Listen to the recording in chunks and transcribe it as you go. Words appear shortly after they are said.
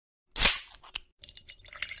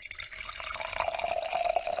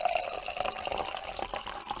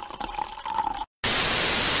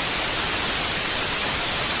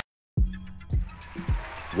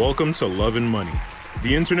Welcome to Love and Money,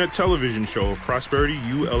 the internet television show of Prosperity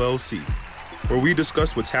U LLC, where we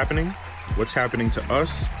discuss what's happening to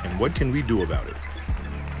us, and what can we do about it.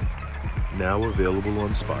 Now available on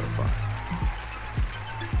Spotify.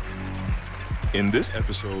 In this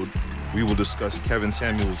episode, we will discuss Kevin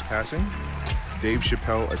Samuels' passing, Dave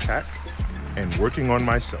Chappelle attack, and working on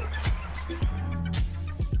myself.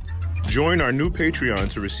 Join our new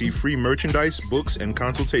Patreon to receive free merchandise, books, and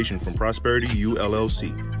consultation from Prosperity U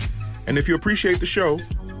LLC. And if you appreciate the show,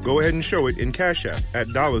 go ahead and show it in Cash App at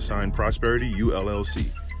 $Prosperity U LLC.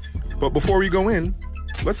 But before we go in,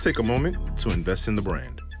 let's take a moment to invest in the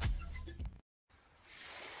brand.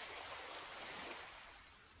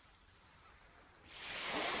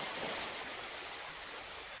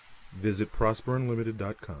 Visit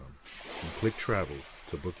prosperunlimited.com and click travel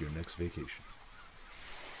to book your next vacation.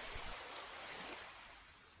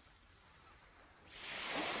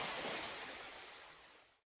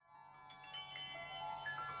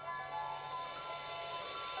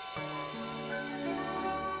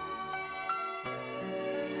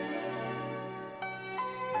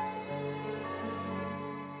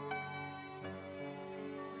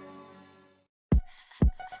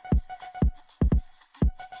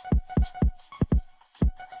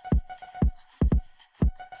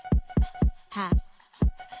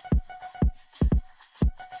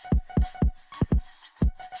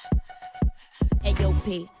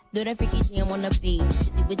 Do that freaky jam on the beat.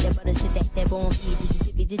 Busy with that butter shit, that bone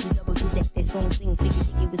feed. Did you double do that phone thing?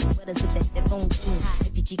 Flicky with some butter, so that phone thing.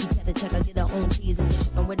 If you cheeky cheddar check, I get her own cheese. And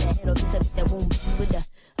say chicken with that head, or this bitch that won't be with the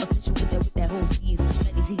official with that whole sleeve.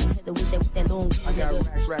 Bloody see these head, wish that with that long. I got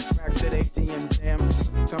racks at ATM jam.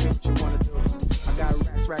 Tell me what you wanna do. I got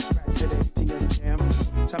racks at ATM jam.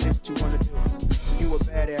 Tell me what you wanna do. You a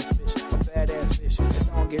badass bitch.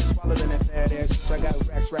 If I don't get swallowed in that fat ass bitch, I got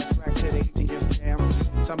racks at ATM jam.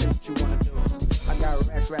 Tell me what you wanna do. I got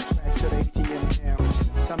racks to the ATM jam.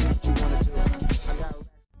 Tell me what you wanna do. I got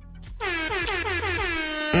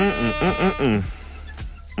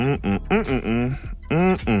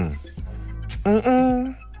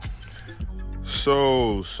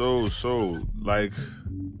So, like,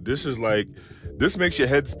 this makes your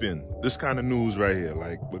head spin. This kind of news right here,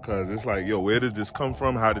 like, because it's like, yo, where did this come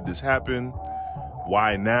from? How did this happen?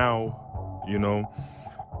 Why now? You know,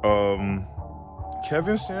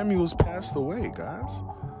 Kevin Samuels passed away, guys.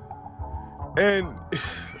 And,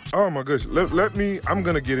 oh my gosh, I'm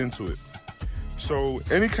going to get into it. So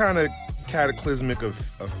any kind of cataclysmic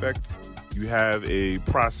effect, you have a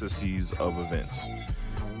processes of events.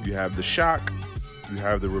 You have the shock, you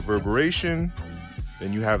have the reverberation,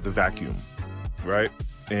 and you have the vacuum, right?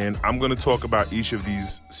 And I'm going to talk about each of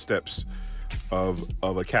these steps of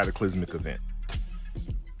a cataclysmic event.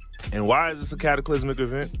 And why is this a cataclysmic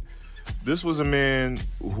event? This was a man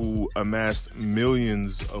who amassed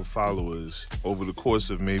millions of followers over the course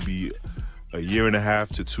of maybe a year and a half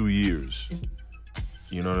to 2 years.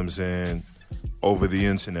 You know what I'm saying? Over the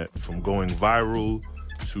internet, from going viral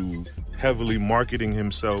to heavily marketing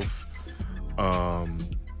himself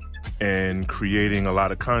and creating a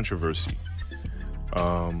lot of controversy.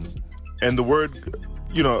 And the word,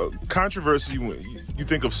 controversy, when you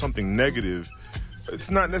think of something negative,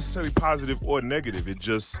 it's not necessarily positive or negative. It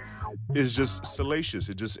just is just salacious.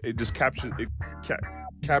 It just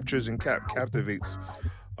captures and captivates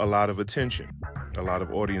a lot of attention, a lot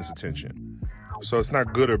of audience attention. So it's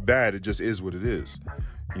not good or bad. It just is what it is.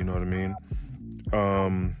 You know what I mean?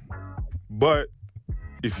 But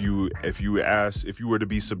if you were to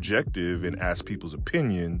be subjective and ask people's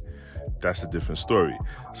opinion, that's a different story.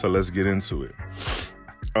 So let's get into it.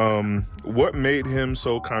 What made him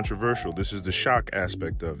so controversial? This is the shock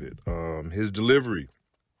aspect of it. His delivery.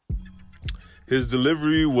 His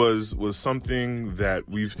delivery was something that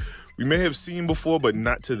we may have seen before, but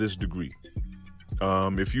not to this degree.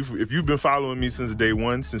 If you've been following me since day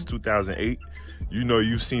one, since 2008, you know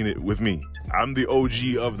you've seen it with me. I'm the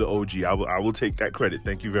OG of the OG. I will take that credit.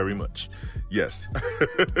 Thank you very much. Yes.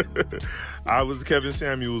 I was Kevin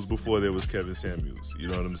Samuels before there was Kevin Samuels. You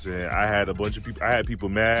know what I'm saying? I had a bunch of people. I had people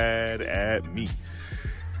mad at me.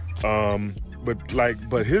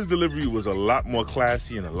 But his delivery was a lot more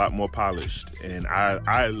classy and a lot more polished, and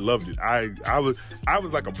I loved it. I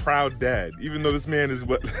was like a proud dad, even though this man is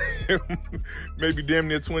maybe damn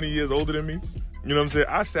near 20 years older than me. You know what I'm saying?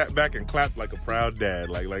 I sat back and clapped like a proud dad.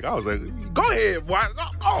 Like I was like, go ahead, boy,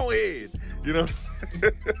 go ahead. You know what I'm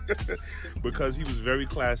saying? Because he was very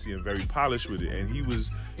classy and very polished with it, and he was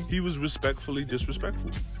respectfully disrespectful.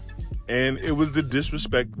 And it was the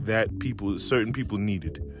disrespect that certain people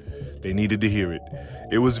needed. They needed to hear it.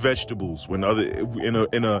 It was vegetables when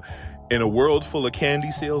in In a world full of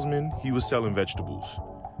candy salesmen, he was selling vegetables.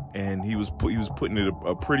 And he was putting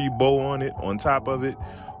a pretty bow on it, on top of it,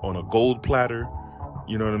 on a gold platter,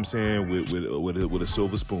 you know what I'm saying, with a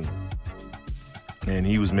silver spoon. And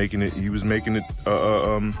he was making it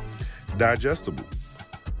digestible,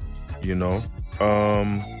 you know.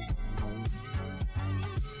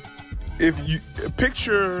 If you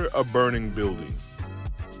picture a burning building,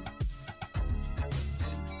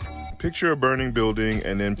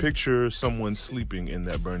 and then picture someone sleeping in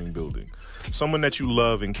that burning building. Someone that you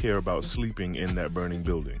love and care about sleeping in that burning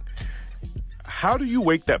building. How do you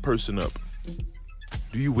wake that person up?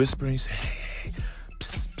 Do you whisper and you say, hey,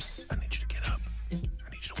 psst, psst, I need you to get up. I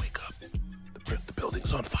need you to wake up. The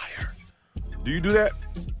building's on fire. Do you do that?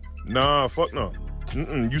 Nah, fuck no.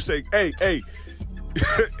 You say, hey.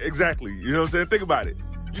 Exactly. You know what I'm saying? Think about it.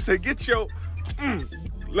 You say, get your,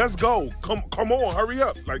 let's go. Come on, hurry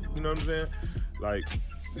up. Like, you know what I'm saying? Like,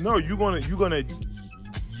 no, you're gonna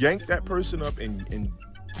yank that person up and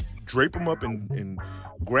drape them up and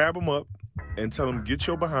grab them up and tell them, get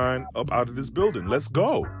your behind up out of this building. Let's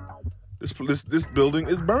go. This building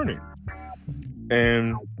is burning.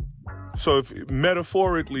 And so if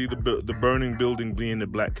metaphorically the burning building being the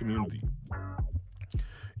black community,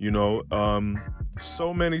 you know,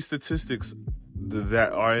 so many statistics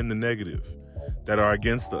that are in the negative, that are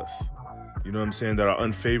against us, you know what I'm saying, that are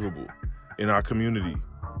unfavorable in our community.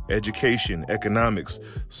 Education, economics,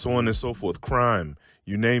 so on and so forth, crime,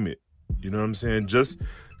 you name it. You know what I'm saying? Just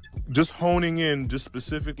honing in just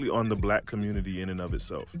specifically on the black community in and of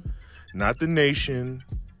itself. Not the nation,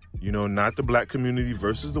 you know, not the black community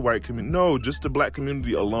versus the white community. No, just the black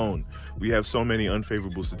community alone. We have so many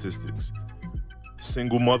unfavorable statistics.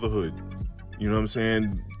 Single motherhood, you know what I'm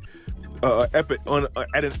saying?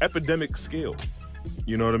 At an epidemic scale,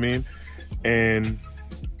 you know what I mean? And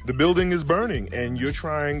the building is burning, and you're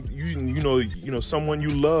trying, you know, someone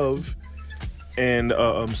you love, and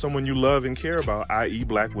someone you love and care about, i.e.,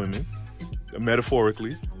 black women,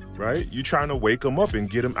 metaphorically, right? You're trying to wake them up and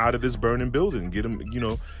get them out of this burning building, get them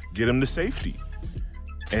to safety,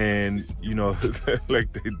 and you know,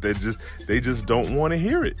 like they just don't want to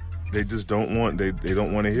hear it. They just don't want they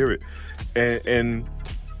don't want to hear it, and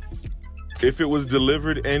if it was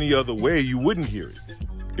delivered any other way, you wouldn't hear it.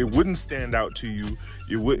 It wouldn't stand out to you.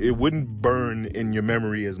 It wouldn't burn in your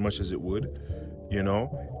memory as much as it would, you know?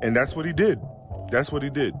 And that's what he did.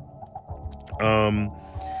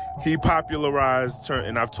 He popularized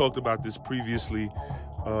and I've talked about this previously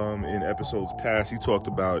in episodes past. He talked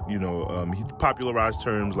about, you know, he popularized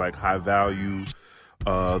terms like high value,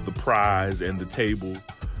 the prize, and the table.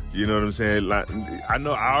 You know what I'm saying? Like, I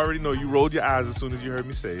already know you rolled your eyes as soon as you heard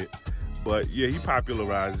me say it. But yeah, he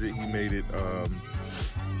popularized it. He made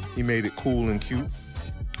it cool and cute.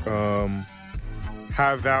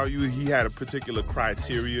 High value, he had a particular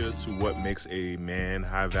criteria to what makes a man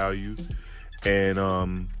high value. And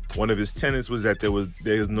one of his tenets was that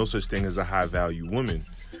there's no such thing as a high value woman.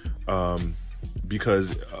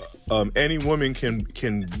 Because any woman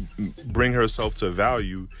can bring herself to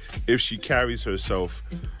value if she carries herself,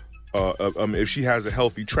 if she has a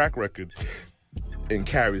healthy track record and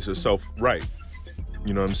carries herself right.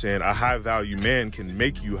 You know what I'm saying? A high value man can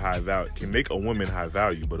make you high value, can make a woman high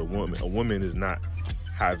value, but a woman is not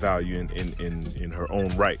high value in her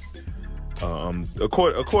own right.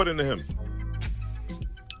 According to him.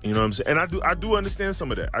 You know what I'm saying? And I do understand some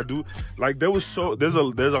of that. I do, like, there's a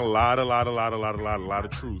lot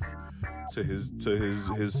of truth to his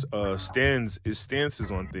stances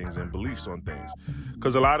on things and beliefs on things.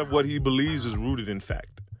 Because a lot of what he believes is rooted in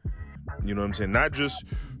fact. You know what I'm saying? Not just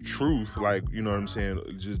truth, like, you know what I'm saying?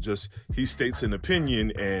 Just he states an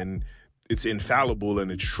opinion and it's infallible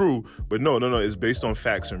and it's true, but no, it's based on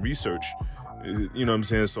facts and research. You know what I'm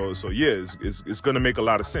saying? So yeah, it's going to make a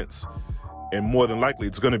lot of sense. And more than likely,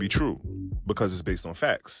 it's going to be true because it's based on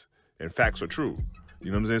facts. And facts are true.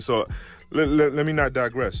 You know what I'm saying? So let me not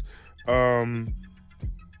digress. Yeah,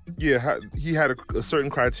 he had a certain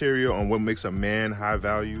criteria on what makes a man high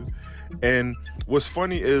value. And what's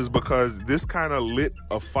funny is because this kind of lit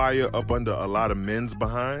a fire up under a lot of men's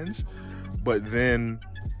behinds, but then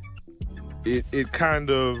it kind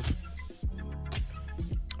of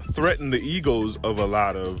threatened the egos of a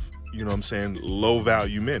lot of, you know what I'm saying, low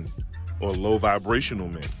value men. Or low vibrational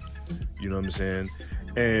men, you know what I'm saying?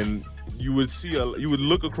 And you would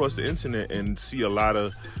look across the internet and see a lot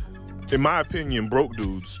of, in my opinion, broke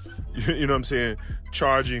dudes, you know what I'm saying,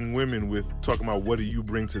 charging women with talking about what do you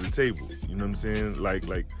bring to the table, you know what I'm saying? Like,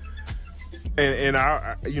 and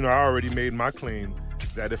I already made my claim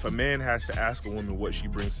that if a man has to ask a woman what she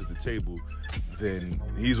brings to the table, then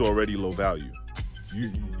he's already low value.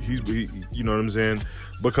 You know what I'm saying?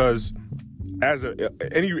 Because as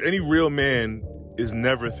any real man is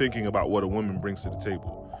never thinking about what a woman brings to the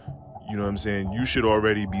table. You know what I'm saying? You should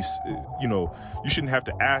already be, you shouldn't have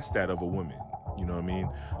to ask that of a woman. You know what I mean?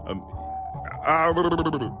 I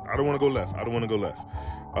don't want to go left.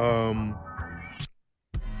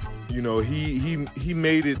 He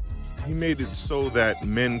made it so that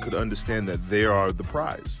men could understand that they are the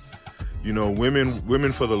prize.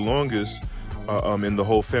 Women for the longest, in the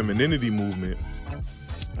whole femininity movement,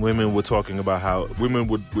 women were talking about how women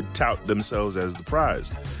would tout themselves as the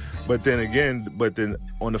prize. But then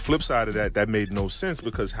on the flip side of that made no sense,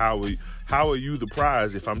 because how are you the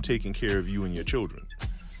prize if I'm taking care of you and your children?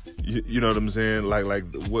 You know what I'm saying? Like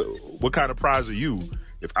what kind of prize are you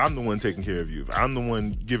if I'm the one taking care of you? If I'm the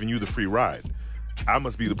one giving you the free ride, I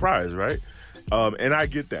must be the prize, right? And I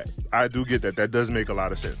get that. I do get that. That does make a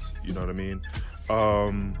lot of sense. You know what I mean?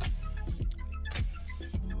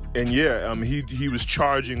 He was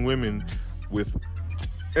charging women with,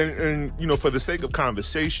 and for the sake of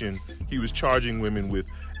conversation, he was charging women with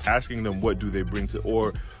asking them what do they bring to,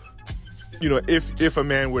 or if a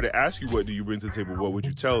man were to ask you what do you bring to the table, what would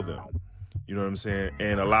you tell them? You know what I'm saying?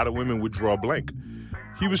 And a lot of women would draw blank.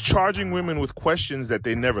 He was charging women with questions that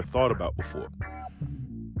they never thought about before.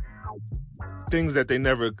 Things that they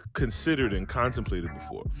never considered and contemplated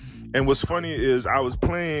before. And what's funny is I was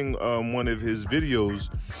playing one of his videos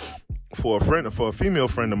for a female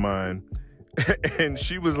friend of mine, and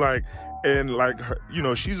she was like,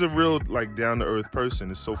 she's a real down to earth person.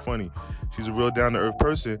 It's so funny. She's a real down to earth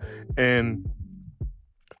person, and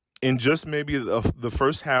in just maybe the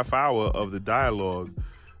first half hour of the dialogue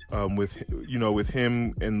with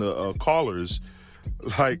him and the callers,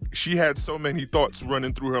 she had so many thoughts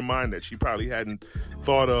running through her mind that she probably hadn't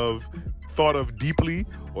thought of deeply,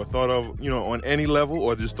 or thought of on any level,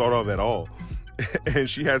 or just thought of at all. And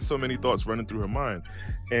she had so many thoughts running through her mind.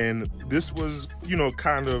 And this was,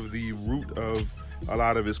 kind of the root of a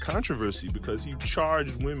lot of his controversy, because he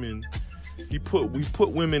charged women. We put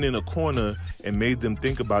women in a corner and made them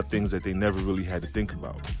think about things that they never really had to think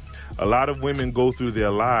about. A lot of women go through their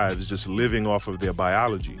lives just living off of their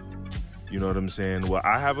biology. You know what I'm saying? Well,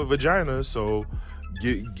 I have a vagina, so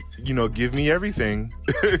give me everything.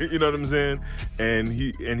 You know what I'm saying? And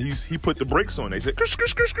he put the brakes on. They said,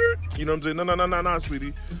 you know what I'm saying? No,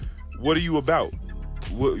 sweetie. What are you about?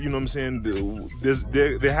 What, you know what I'm saying?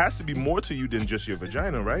 There has to be more to you than just your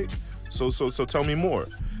vagina, right? So tell me more.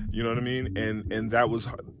 You know what I mean? And that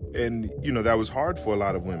was hard for a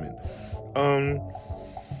lot of women.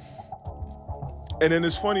 And then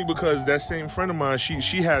it's funny because that same friend of mine,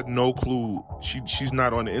 she had no clue. She's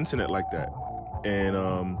not on the internet like that.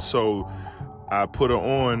 And so I put her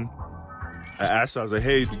on. I asked her, I was like,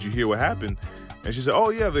 hey, did you hear what happened? And she said, oh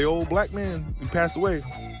yeah, the old black man, he passed away.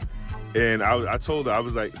 And I told her, I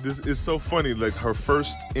was like, this is so funny. Her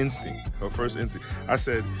first instinct. I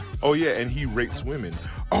said, oh yeah, and he rapes women.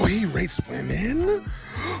 Oh, he rapes women?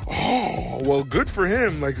 Oh, well, good for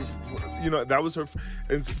him. That was her.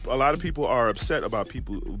 And a lot of people are upset about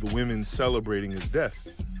the women celebrating his death.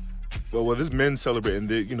 Well, there's men celebrating.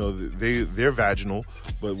 They're vaginal,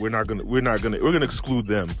 but we're gonna exclude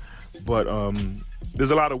them. But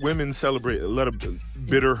there's a lot of women a lot of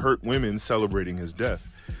bitter, hurt women celebrating his death.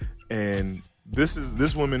 And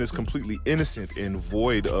this woman is completely innocent and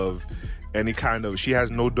void of any kind of, she has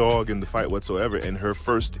no dog in the fight whatsoever. And her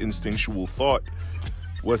first instinctual thought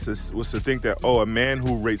was to think that, oh, a man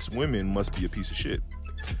who rapes women must be a piece of shit.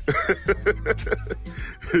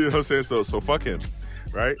 You know what I'm saying? So fuck him,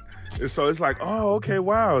 right? And so it's like, oh, okay,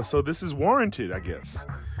 wow. So this is warranted, I guess.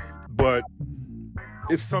 But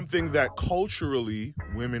it's something that culturally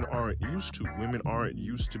women aren't used to. Women aren't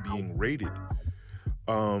used to being rated.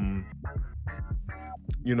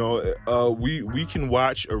 We can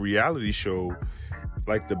watch a reality show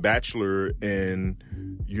like The Bachelor, and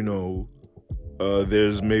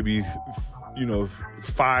there's maybe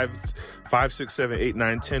 5, 6, 7, 8,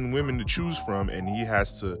 9, 10 women to choose from, and he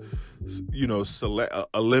has to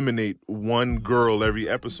eliminate one girl every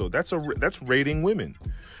episode. That's rating women,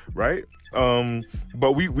 right?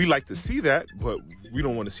 But we like to see that, but we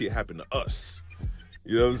don't want to see it happen to us.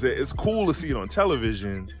 You know what I'm saying? It's cool to see it on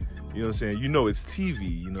television. You know what I'm saying? It's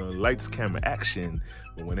TV, lights, camera, action.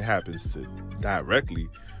 But when it happens to directly,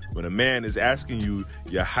 when a man is asking you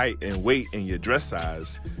your height and weight and your dress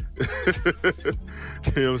size, you know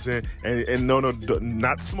what I'm saying? And no,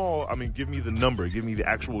 not small. I mean, give me the number. Give me the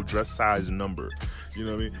actual dress size number. You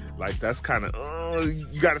know what I mean? That's kind of,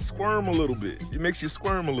 you got to squirm a little bit. It makes you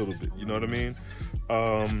squirm a little bit. You know what I mean?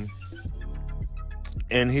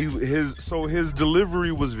 And his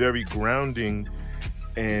delivery was very grounding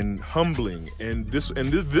and humbling. And this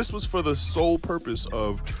was for the sole purpose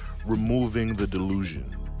of removing the delusion.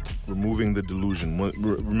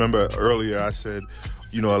 Remember earlier I said,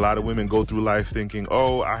 a lot of women go through life thinking,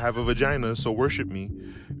 oh, I have a vagina, so worship me,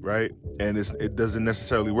 right? And it doesn't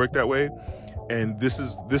necessarily work that way. And this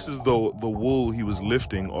is the wool he was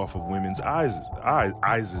lifting off of women's eyes. I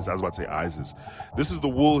was about to say eyes. This is the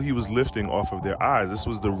wool he was lifting off of their eyes. This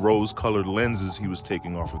was the rose-colored lenses he was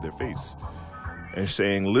taking off of their face, and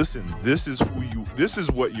saying, listen, this is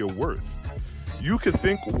what you're worth. You could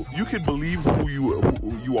believe who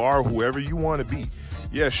you are, whoever you want to be.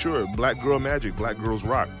 Yeah, sure, black girl magic, black girls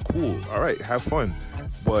rock, cool, all right, have fun.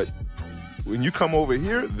 But when you come over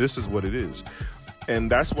here, this is what it is.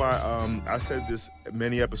 And that's why I said this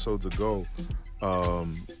many episodes ago.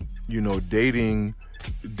 Dating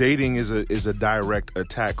is a direct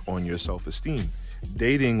attack on your self-esteem.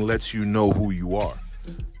 Dating lets you know who you are.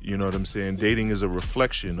 You know what I'm saying? Dating is a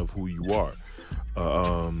reflection of who you are,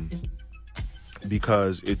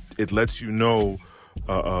 because it lets you know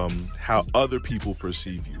how other people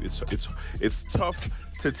perceive you. It's tough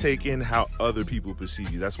to take in how other people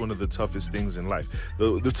perceive you. That's one of the toughest things in life.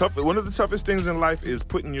 One of the toughest things in life is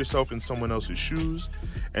putting yourself in someone else's shoes,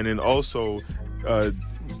 and then also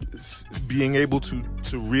being able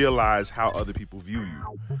to realize how other people view you.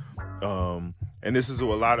 And this is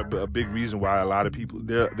a big reason why a lot of people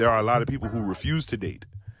there are a lot of people who refuse to date.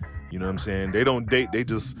 You know what I'm saying? They don't date. They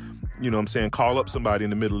just, call up somebody in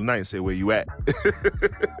the middle of the night and say, where you at?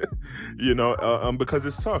 Because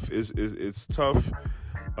it's tough. It's tough.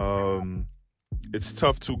 It's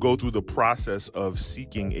tough to go through the process of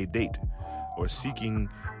seeking a date or seeking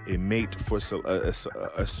a mate for a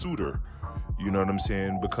suitor. You know what I'm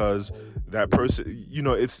saying? Because that person,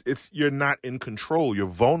 you're not in control. You're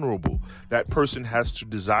vulnerable. That person has to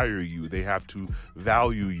desire you. They have to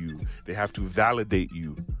value you. They have to validate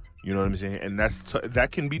you. You know what I'm saying? And that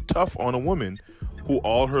can be tough on a woman who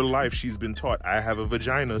all her life she's been taught, I have a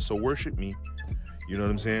vagina, so worship me. You know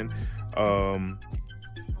what I'm saying?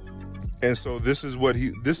 And so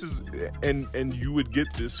and you would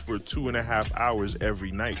get this for 2.5 hours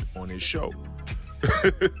every night on his show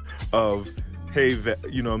of, hey,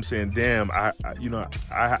 you know what I'm saying? Damn, I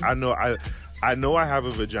know I have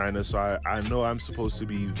a vagina, so I know I'm supposed to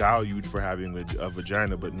be valued for having a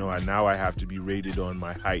vagina, but no, now I have to be rated on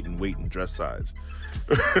my height and weight and dress size.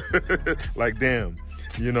 Like, damn,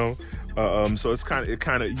 so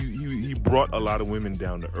he brought a lot of women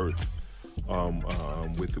down to earth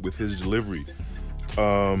with his delivery,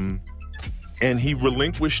 and he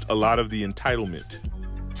relinquished a lot of the entitlement.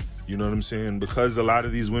 You know what I'm saying? Because a lot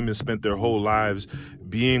of these women spent their whole lives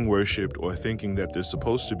being worshipped or thinking that they're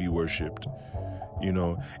supposed to be worshipped, and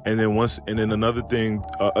then another thing,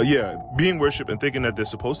 being worshipped and thinking that they're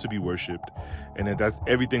supposed to be worshipped, and that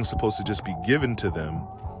everything's supposed to just be given to them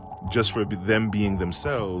just for them being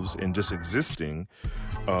themselves and just existing.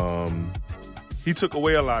 He took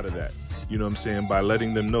away a lot of that, you know what I'm saying, by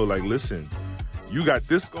letting them know, like, listen, you got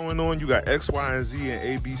this going on, you got X, Y, and Z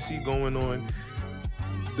and ABC going on.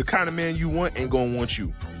 The kind of man you want ain't gonna want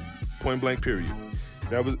you. Point blank, period.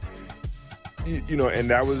 That was, and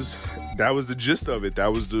that was the gist of it.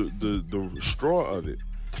 That was the straw of it.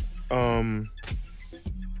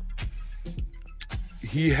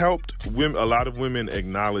 He helped a lot of women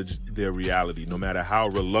acknowledge their reality, no matter how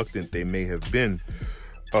reluctant they may have been.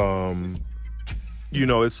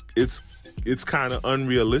 It's kind of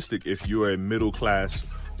unrealistic if you're a middle class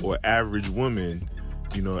or average woman,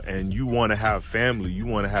 and you want to have family, you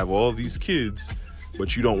want to have all these kids,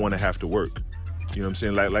 but you don't want to have to work. You know what I'm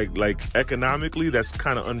saying? Like economically, that's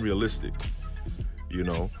kind of unrealistic. You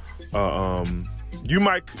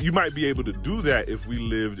might be able to do that if we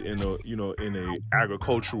lived in a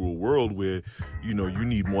agricultural world where, you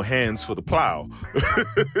need more hands for the plow.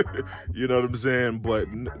 You know what I'm saying? But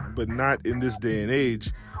not in this day and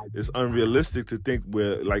age. It's unrealistic to think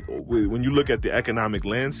when you look at the economic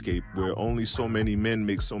landscape where only so many men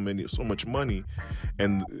make so much money,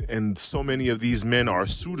 and so many of these men are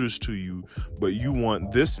suitors to you, but you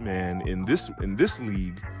want this man in this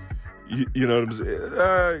league. You know what I'm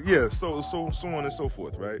saying? So on and so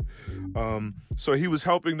forth, right? So he was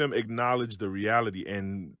helping them acknowledge the reality,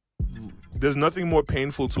 and there's nothing more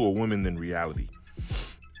painful to a woman than reality.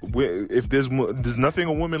 If there's nothing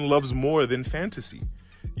a woman loves more than fantasy.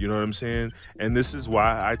 You know what I'm saying? And this is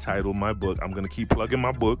why I titled my book, I'm going to keep plugging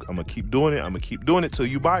my book, I'm going to keep doing it, I'm going to keep doing it till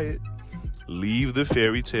you buy it. Leave the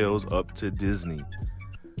fairy tales up to Disney.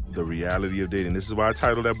 The reality of dating. This is why I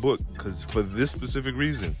titled that book, because for this specific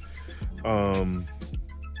reason. And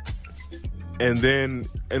then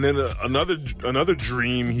another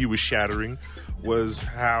dream he was shattering was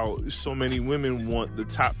how so many women want the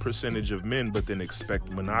top percentage of men, but then expect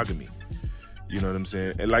monogamy. You know what I'm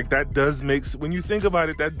saying? And like that does make, when you think about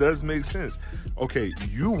it, that does make sense. Okay,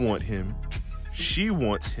 you want him, she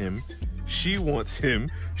wants him, she wants him,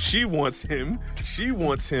 she wants him, she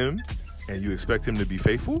wants him, and you expect him to be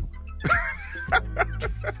faithful?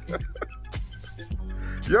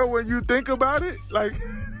 Yo, when you think about it, like,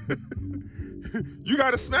 you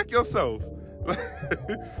gotta smack yourself.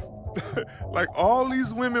 Like, all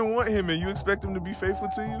these women want him and you expect him to be faithful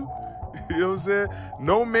to you? You know what I'm saying?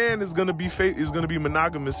 No man is gonna be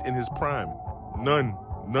monogamous in his prime. None,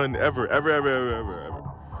 ever. You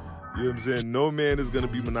know what I'm saying? No man is gonna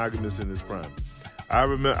be monogamous in his prime. I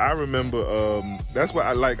remember. That's why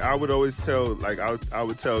I would always tell, like, I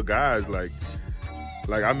would tell guys, like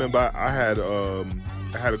I remember I had a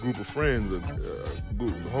group of friends,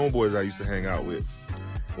 group of homeboys I used to hang out with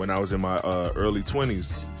when I was in my early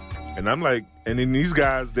 20s. And I'm like, and then these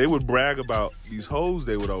guys, they would brag about these hoes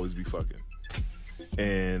they would always be fucking.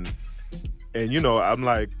 And you know, I'm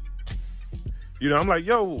like,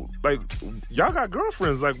 yo, like, y'all got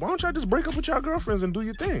girlfriends. Like, why don't y'all just break up with y'all girlfriends and do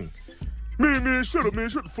your thing? Man, shut up, man.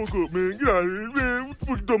 Shut the fuck up, man. Get out of here, man. What the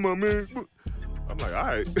fuck you talking about, man? I'm like, all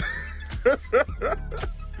right.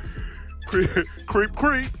 creep.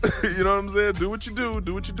 You know what I'm saying? Do what you do,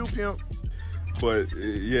 pimp. But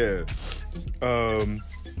yeah,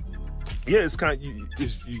 it's kind of,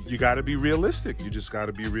 you got to be realistic. You just got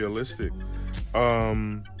to be realistic.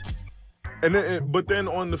 And then, but then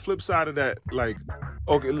on the flip side of that, like,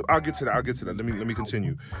 okay, I'll get to that. Let me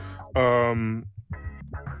continue.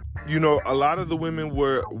 You know, a lot of the women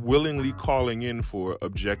were willingly calling in for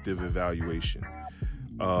objective evaluation.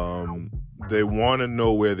 They want to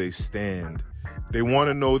know where they stand. They want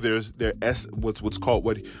to know what's called,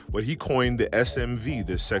 what he coined, the SMV,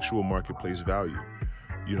 the sexual marketplace value.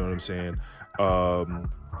 You know what I'm saying?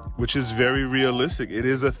 Which is very realistic. It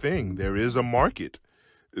is a thing. There is a market.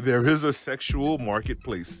 There is a sexual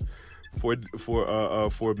marketplace for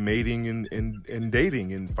mating and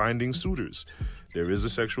dating and finding suitors. There is a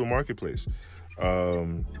sexual marketplace.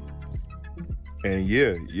 And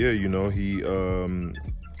yeah, you know,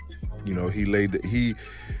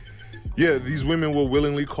 these women were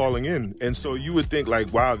willingly calling in. And so you would think,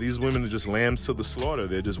 like, wow, these women are just lambs to the slaughter.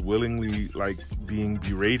 They're just willingly, like, being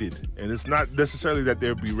berated. And it's not necessarily that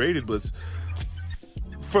they're berated, but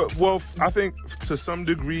I think to some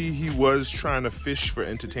degree he was trying to fish for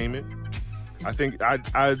entertainment. I think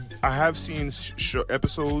I have seen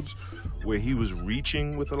episodes where he was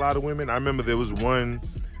reaching with a lot of women. I remember there was one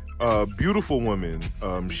beautiful woman.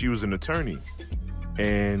 She was an attorney.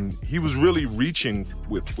 And he was really reaching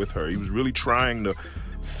with her. He was really trying to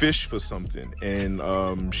fish for something.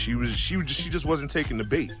 And she just wasn't taking the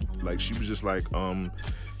bait. Like, she was just like,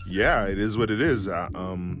 yeah, it is what it is.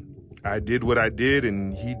 I did what I did,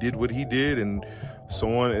 and he did what he did, and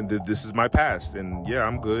so on. And this is my past. And yeah,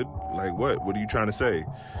 I'm good. Like, what? What are you trying to say?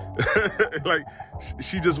 Like,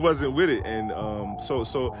 she just wasn't with it. And so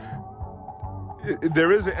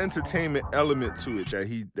there is an entertainment element to it that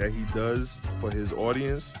he does for his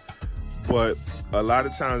audience, but a lot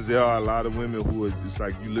of times there are a lot of women who are just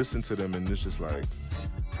like, you listen to them and it's just like,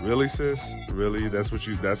 really, sis? Really? That's what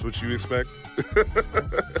you expect?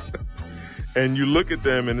 And you look at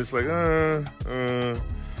them and it's like,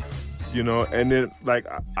 you know. And then, like,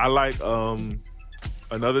 I like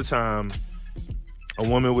another time a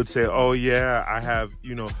woman would say, oh yeah, I have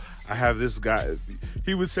this guy.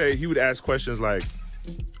 He would ask questions like,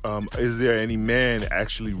 is there any man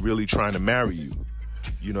actually really trying to marry you?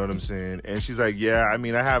 You know what I'm saying? And she's like, yeah, I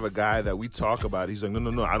mean, I have a guy that we talk about. He's like,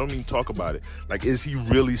 no, I don't even talk about it. Like, is he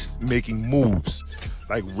really making moves,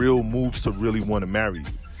 like real moves to really want to marry you?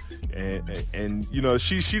 And you know,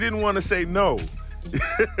 she didn't want to say no.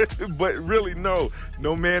 But really, no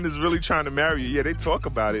man is really trying to marry you. Yeah, they talk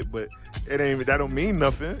about it, but that don't mean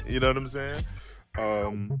nothing. You know what I'm saying?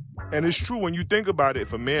 And it's true when you think about it.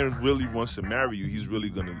 If a man really wants to marry you, he's really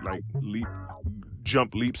gonna, like,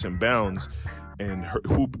 jump leaps and bounds and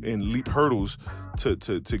hoop and leap hurdles to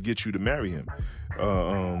get you to marry him.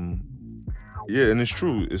 Yeah, and it's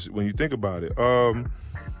true. It's when you think about it. A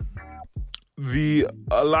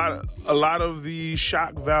lot of the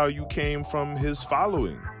shock value came from his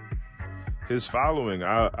following.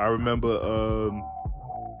 I remember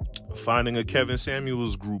finding a Kevin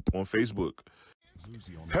Samuels group on Facebook.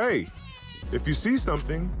 Hey, if you see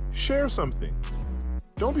something, share something.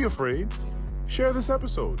 Don't be afraid. Share this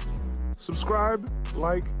episode. Subscribe,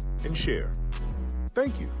 like, and share.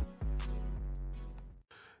 Thank you.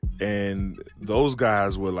 And those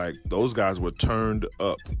guys were turned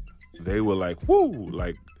up. They were like, woo,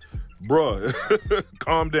 like, bruh,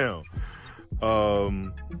 calm down.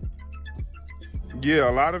 Yeah,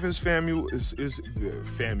 a lot of his famuels.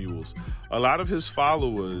 A lot of his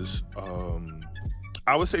followers,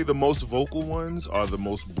 I would say the most vocal ones are the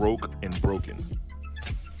most broke and broken.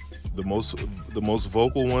 The most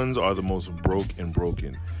vocal ones are the most broke and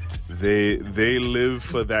broken. They live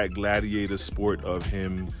for that gladiator sport of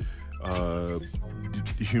him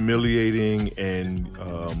humiliating and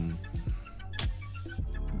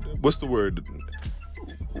what's the word?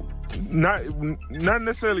 Not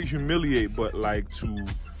necessarily humiliate, but like to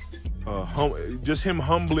just him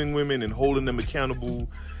humbling women and holding them accountable,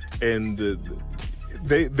 and they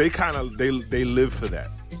live for that.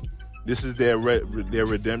 This is their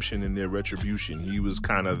redemption and their retribution. He was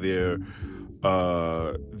kind of their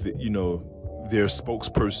their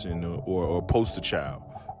spokesperson or poster child,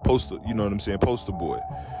 you know what I'm saying, poster boy.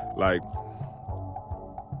 Like,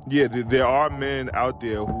 yeah, there are men out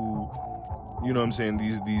there who, you know what I'm saying,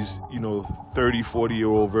 these 30,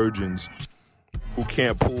 40-year-old virgins who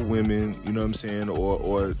can't pull women, you know what I'm saying,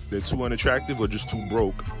 or they're too unattractive or just too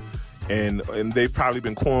broke, and they've probably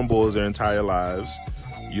been cornballs their entire lives,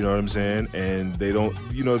 you know what I'm saying, and they don't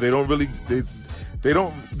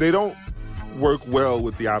work well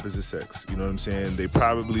with the opposite sex, you know what I'm saying. They're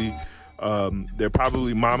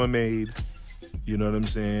probably mama made, you know what I'm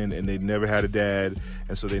saying, and they never had a dad,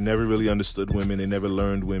 and so they never really understood women, they never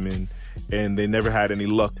learned women, and they never had any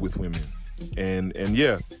luck with women. And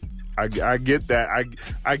yeah, I get that.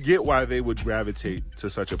 I get why they would gravitate to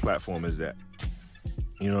such a platform as that.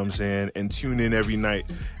 You know what I'm saying? And tune in every night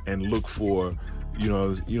and look for, you know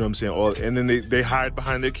what I'm saying, and then they hide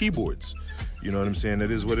behind their keyboards. You know what I'm saying?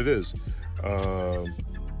 That is what it is.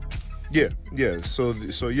 Yeah. So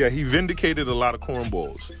yeah, he vindicated a lot of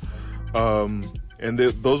cornballs. And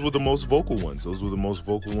those were the most vocal ones.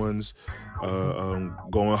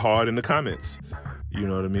 Going hard in the comments. You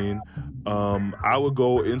know what I mean? I would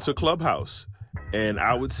go into Clubhouse and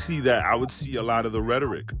I would see a lot of the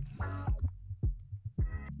rhetoric.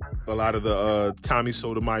 A lot of the Tommy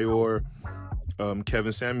Sotomayor,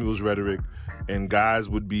 Kevin Samuels rhetoric, and guys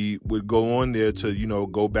would go on there to,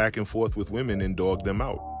 go back and forth with women and dog them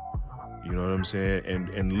out. You know what I'm saying?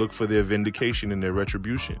 And look for their vindication and their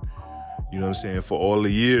retribution. You know what I'm saying? For all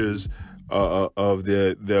the years of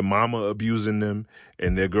their mama abusing them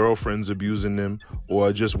and their girlfriends abusing them,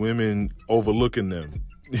 or just women overlooking them.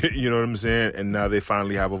 You know what I'm saying? And now they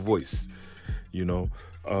finally have a voice,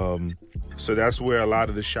 So that's where a lot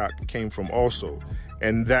of the shock came from also.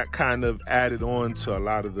 And that kind of added on to a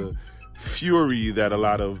lot of the fury that a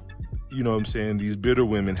lot of, these bitter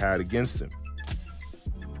women had against him,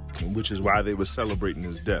 which is why they were celebrating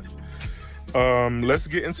his death. Let's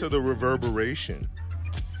get into the reverberation.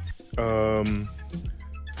 There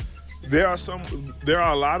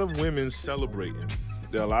are a lot of women celebrating.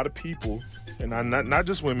 There are a lot of people, and not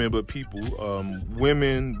just women, but people,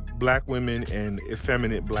 women, black women, and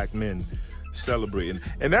effeminate black men celebrating.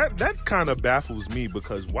 And that kind of baffles me,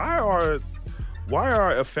 because why are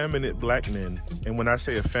effeminate black men, and when I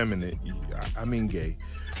say effeminate, I mean gay,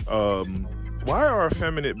 why are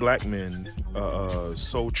effeminate black men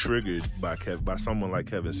so triggered by someone like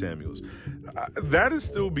Kevin Samuels? That is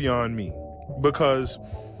still beyond me, because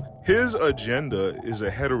his agenda is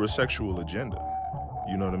a heterosexual agenda.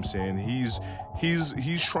 You know what I'm saying? He's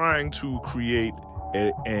trying to create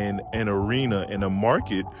an arena and a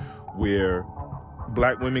market where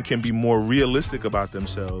black women can be more realistic about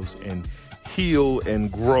themselves and heal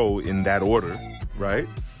and grow in that order, right?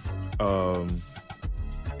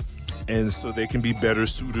 And so they can be better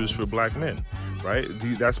suitors for black men, right?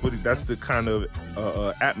 That's the kind of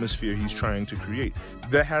atmosphere he's trying to create.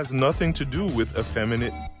 That has nothing to do with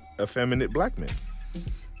effeminate black men.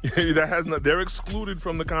 They're excluded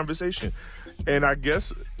from the conversation. And I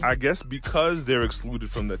guess because they're excluded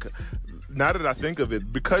from now that I think of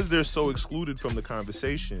it, because they're so excluded from the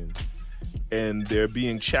conversation, and they're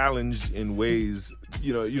being challenged in ways,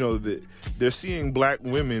 they're seeing black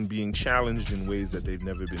women being challenged in ways that they've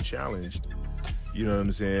never been challenged. You know what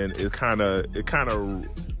I'm saying? It kind of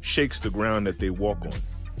shakes the ground that they walk on.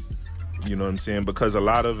 You know what I'm saying? Because a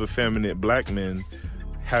lot of effeminate black men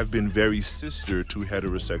have been very sister to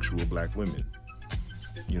heterosexual black women.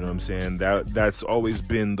 You know what I'm saying? That's always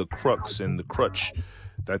been the crux and the crutch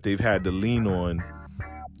that they've had to lean on,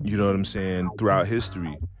 you know what I'm saying, throughout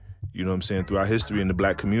history. You know what I'm saying? Throughout history in the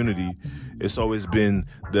black community, it's always been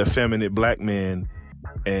the effeminate black man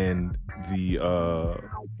and the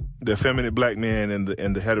effeminate black man and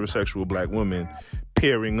the heterosexual black woman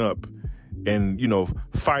pairing up and,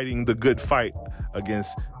 fighting the good fight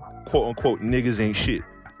against quote unquote niggas ain't shit.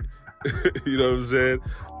 You know what I'm saying?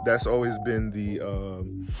 That's always been the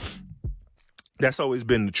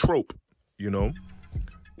trope, you know.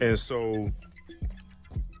 And so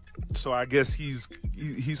I guess he's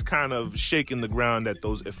kind of shaking the ground that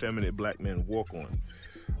those effeminate black men walk on.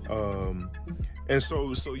 And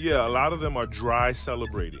so yeah, a lot of them are dry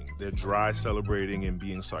celebrating. They're dry celebrating and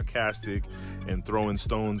being sarcastic and throwing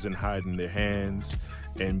stones and hiding their hands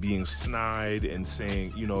and being snide and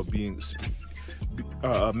saying, you know,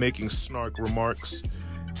 making snark remarks.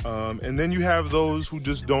 And then you have those who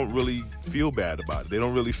just don't really feel bad about it. They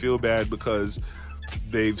don't really feel bad because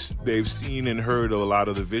they've seen and heard a lot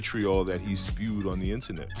of the vitriol that he spewed on the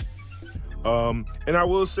internet. And I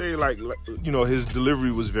will say, like, you know, his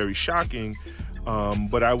delivery was very shocking.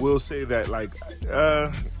 But I will say that, like,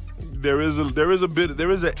 there is an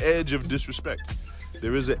edge of disrespect.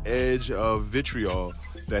 There is an edge of vitriol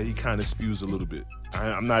that he kind of spews a little bit.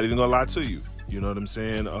 I'm not even gonna lie to you. You know what I'm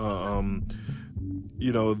saying?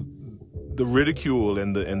 You know, the ridicule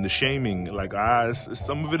and the shaming, like,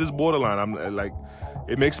 some of it is borderline. I'm like,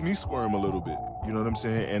 it makes me squirm a little bit. You know what I'm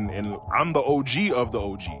saying? And I'm the OG of the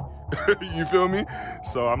OG. You feel me?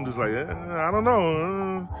 So I'm just like, I don't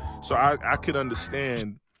know. So I could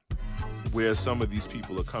understand where some of these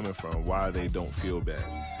people are coming from, why they don't feel bad.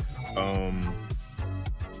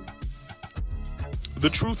 The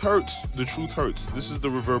truth hurts. The truth hurts. This is the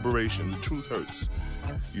reverberation. The truth hurts.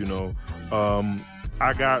 You know,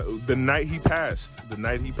 I got the night he passed.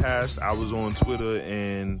 I was on Twitter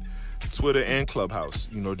and Clubhouse.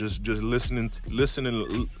 You know, just listening,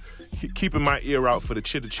 keeping my ear out for the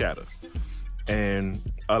chitter chatter. And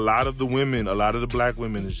a lot of the black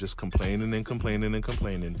women is just complaining and complaining and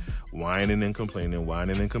complaining, whining and complaining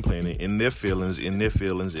in their feelings. And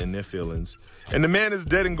the man is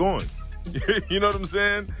dead and gone. You know what I'm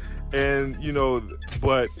saying? And, you know,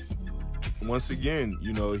 but once again,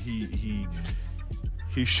 you know, he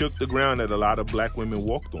shook the ground that a lot of black women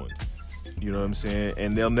walked on. You know what I'm saying?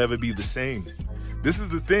 And they'll never be the same. This is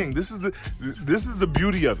the thing. This is the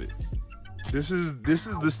beauty of it. This is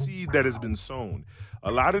the seed that has been sown.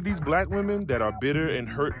 A lot of these black women that are bitter and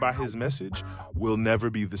hurt by his message will never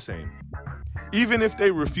be the same. Even if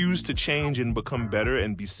they refuse to change and become better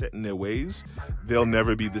and be set in their ways, they'll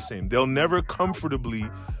never be the same. They'll never comfortably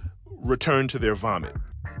return to their vomit.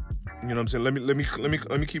 You know what I'm saying? Let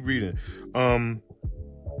me keep reading.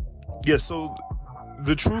 Yeah, so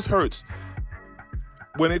the truth hurts.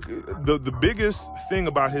 When the biggest thing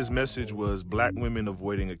about his message was black women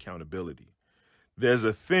avoiding accountability. There's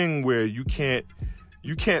a thing where you can't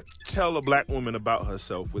tell a black woman about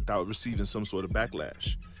herself without receiving some sort of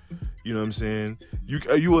backlash. You know what I'm saying?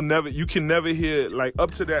 You can never hear, like,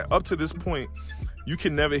 up to this point, you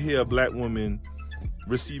can never hear a black woman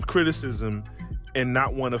receive criticism and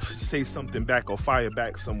not want to say something back or fire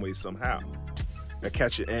back some way, somehow. And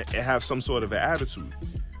catch it and have some sort of an attitude.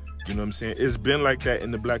 You know what I'm saying? It's been like that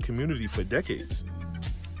in the black community for decades.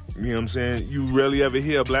 You know what I'm saying? You rarely ever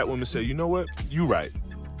hear a black woman say, you know what? You right.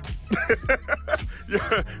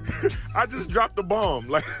 Yeah, I just dropped the bomb.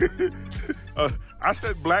 Like, I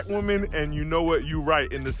said black woman and you know what? You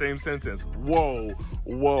right in the same sentence. Whoa.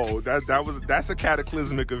 That's a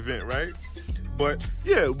cataclysmic event, right? But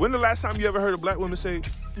yeah, when the last time you ever heard a black woman say,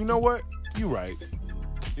 you know what? You right.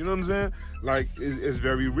 You know what I'm saying? Like, it's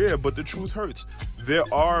very rare, but the truth hurts. There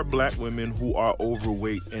are black women who are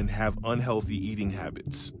overweight and have unhealthy eating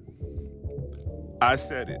habits. I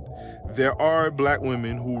said it. There are black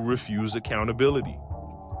women who refuse accountability.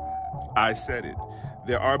 I said it.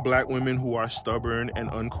 There are black women who are stubborn and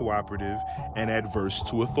uncooperative and adverse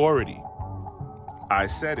to authority. I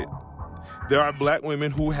said it. There are black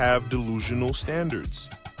women who have delusional standards.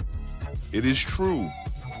 It is true.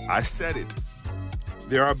 I said it.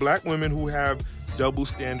 There are black women who have double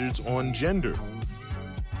standards on gender.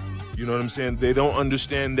 You know what I'm saying? They don't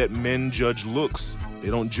understand that men judge looks. They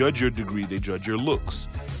don't judge your degree, they judge your looks.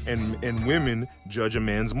 And women judge a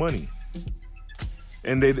man's money.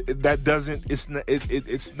 And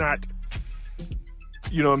it's not,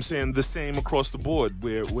 you know what I'm saying, the same across the board.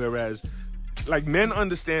 Whereas, like, men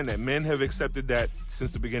understand that. Men have accepted that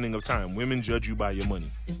since the beginning of time. Women judge you by your money.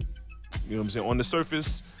 You know what I'm saying? On the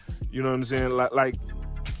surface, you know what I'm saying? Like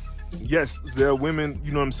yes, there are women,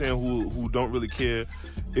 you know what I'm saying, who don't really care.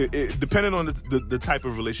 Depending on the type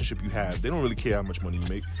of relationship you have, they don't really care how much money you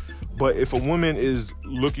make. But if a woman is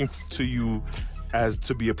looking to you as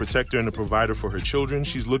to be a protector and a provider for her children,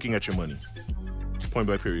 she's looking at your money. Point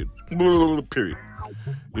blank, period. Period.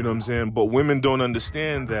 You know what I'm saying? But women don't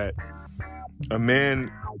understand that a man,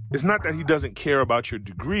 it's not that he doesn't care about your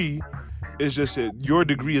degree, it's just that your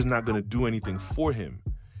degree is not going to do anything for him.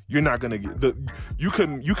 You're not gonna get you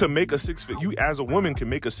can make a you as a woman can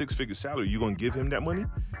make a 6-figure salary. You gonna give him that money?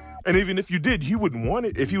 And even if you did, he wouldn't want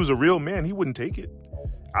it. If he was a real man, he wouldn't take it.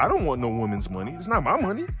 I don't want no woman's money. It's not my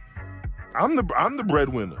money. I'm the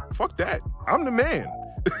breadwinner. Fuck that. I'm the man.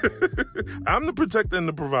 I'm the protector and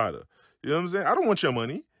the provider. You know what I'm saying? I don't want your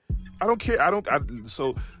money. I don't care.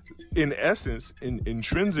 So in essence,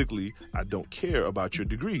 intrinsically, I don't care about your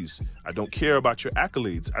degrees. I don't care about your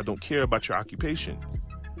accolades. I don't care about your occupation.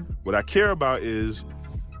 What I care about is,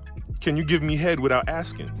 can you give me head without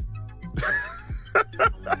asking?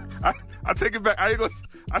 I take it back. I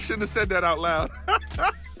shouldn't have said that out loud.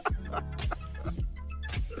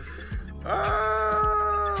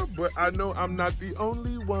 But I know I'm not the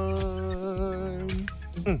only one.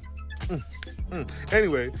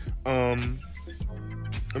 Anyway,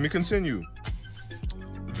 let me continue.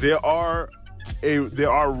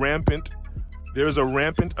 There's a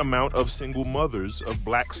rampant amount of single mothers, of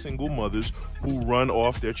black single mothers, who run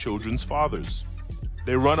off their children's fathers.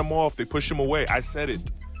 They run them off. They push them away. I said it.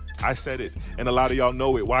 And a lot of y'all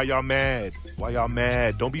know it. Why y'all mad?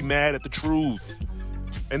 Don't be mad at the truth.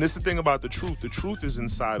 And this is the thing about the truth. The truth is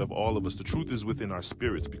inside of all of us. The truth is within our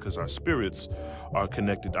spirits, because our spirits are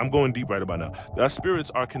connected. I'm going deep right about now. Our spirits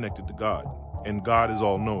are connected to God, and God is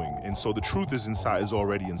all-knowing. And so the truth is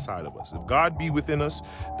already inside of us. If God be within us,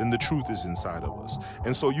 then the truth is inside of us.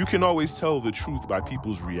 And so you can always tell the truth by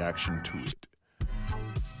people's reaction to it.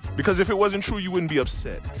 Because if it wasn't true, you wouldn't be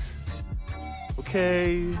upset.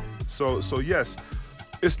 Okay? So yes,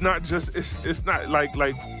 it's not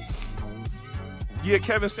like yeah,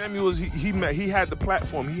 Kevin Samuels, he had the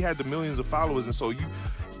platform, he had the millions of followers, and so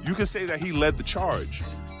you can say that he led the charge.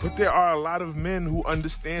 But there are a lot of men who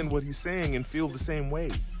understand what he's saying and feel the same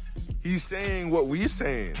way. He's saying what we're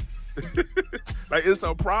saying. Like, it's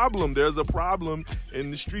a problem. There's a problem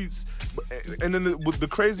in the streets. And then the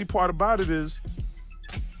crazy part about it is,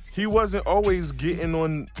 he wasn't always getting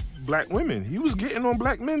on black women. He was getting on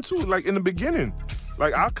black men too, like in the beginning.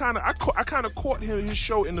 Like, I kind of caught his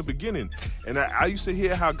show in the beginning, and I used to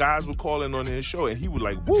hear how guys would call in on his show, and he would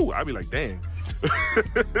like, woo. I'd be like, dang.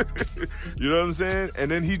 You know what I'm saying? And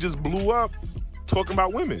then he just blew up talking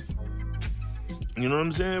about women. You know what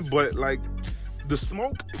I'm saying? But like, the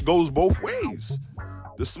smoke goes both ways.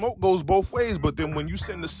 But then when you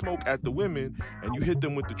send the smoke at the women and you hit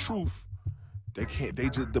them with the truth,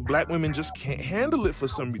 the black women just can't handle it for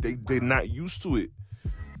some reason. They're not used to it.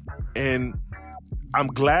 And I'm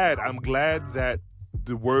glad that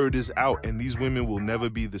the word is out, and these women will never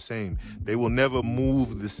be the same. They will never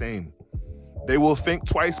move the same. They will think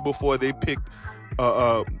twice before they pick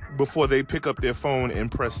up their phone and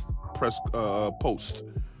press post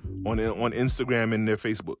on Instagram and their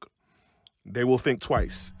Facebook. They will think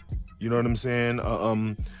twice. You know what I'm saying?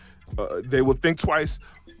 They will think twice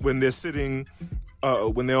when they're sitting,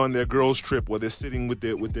 when they're on their girls' trip, or they're sitting with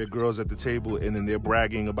their girls at the table, and then they're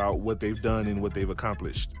bragging about what they've done and what they've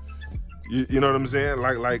accomplished. You know what I'm saying?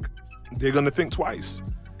 Like they're gonna think twice,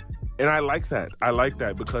 and I like that.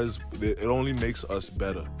 Because it only makes us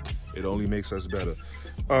better.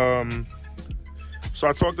 So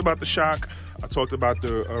I talked about the shock. I talked about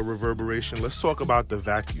the reverberation. Let's talk about the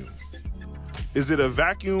vacuum. Is it a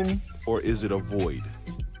vacuum or is it a void?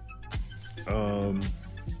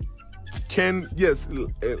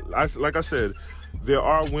 Like I said, there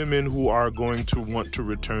are women who are going to want to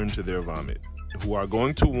return to their vomit, who are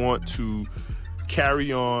going to want to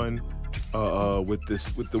carry on with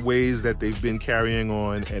the ways that they've been carrying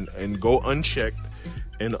on, and go unchecked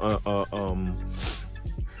and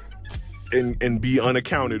be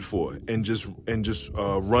unaccounted for, and just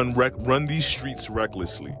run these streets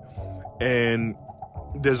recklessly. And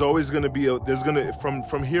there's always going to be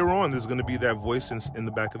from here on, there's going to be that voice in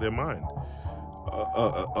the back of their mind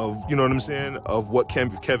of, you know what I'm saying, of what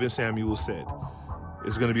Kevin Samuels said.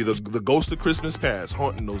 It's going to be the ghost of Christmas past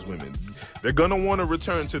haunting those women. They're going to want to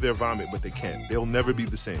return to their vomit, but they can't. They'll never be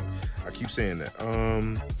the same. I keep saying that.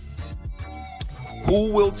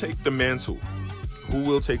 Who will take the mantle?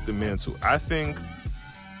 I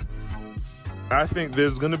think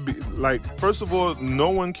there's gonna be, like, first of all, no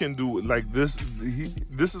one can do it like this.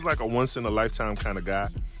 This is like a once in a lifetime kind of guy.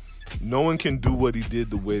 No one can do what he did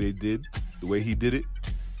the way he did it.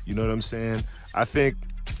 You know what I'm saying? I think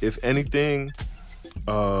if anything,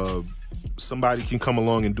 somebody can come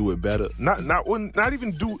along and do it better. No one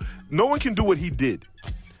can do what he did.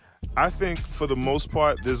 I think for the most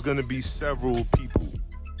part, there's gonna be several people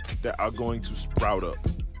that are going to sprout up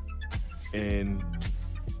and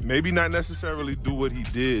maybe not necessarily do what he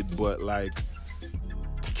did, but like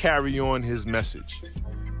carry on his message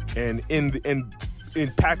and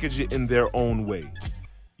package it in their own way.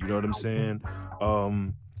 You know what I'm saying?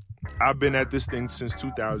 I've been at this thing since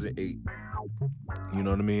 2008. You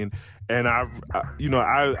know what I mean? And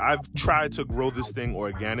I've tried to grow this thing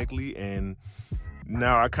organically, and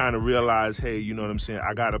now I kind of realize, hey, you know what I'm saying?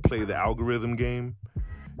 I got to play the algorithm game,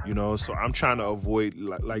 you know? So I'm trying to avoid,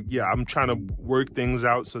 I'm trying to work things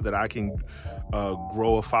out so that I can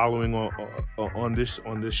grow a following on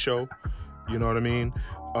this show. You know what I mean?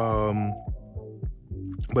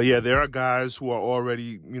 But yeah, there are guys who are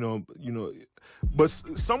already, but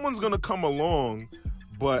someone's going to come along,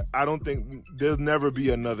 but I don't think there'll never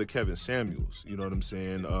be another Kevin Samuels. You know what I'm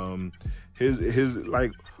saying? His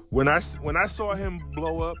like when I saw him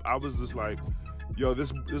blow up, I was just like, yo,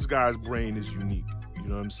 this guy's brain is unique. You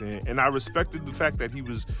know what I'm saying? And I respected the fact that he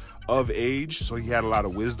was of age, so he had a lot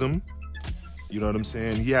of wisdom. You know what I'm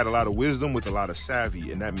saying? He had a lot of wisdom with a lot of savvy,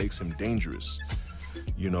 and that makes him dangerous.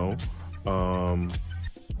 You know?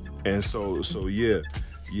 And so yeah,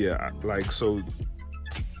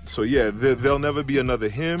 there'll never be another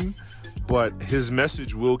him, but his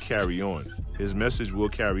message will carry on. His message will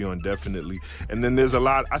carry on, definitely. And then there's a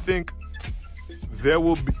lot, I think there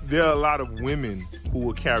are a lot of women who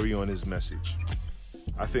will carry on his message.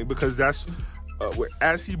 I think because that's,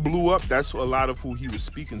 as he blew up, that's a lot of who he was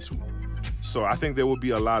speaking to. So I think there will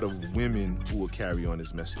be a lot of women who will carry on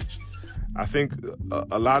his message. I think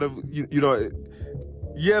a lot of,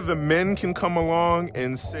 the men can come along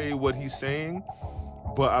and say what he's saying,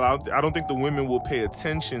 but I don't think the women will pay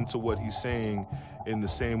attention to what he's saying in the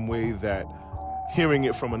same way that hearing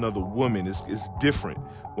it from another woman is different.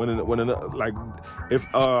 I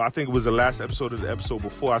think it was the last episode of the episode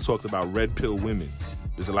before, I talked about red pill women.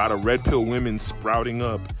 There's a lot of red pill women sprouting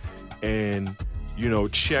up and,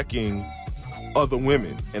 checking other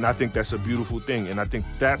women. And I think that's a beautiful thing. And I think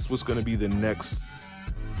that's what's going to be the next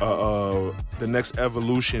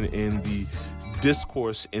evolution in the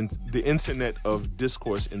discourse, in the internet of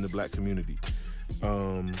discourse in the black community.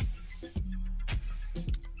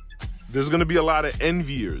 There's going to be a lot of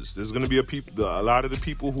enviers. There's going to be a lot of the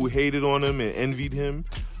people who hated on him and envied him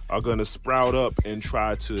are going to sprout up and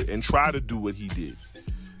try to do what he did.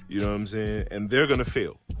 You know what I'm saying? And they're going to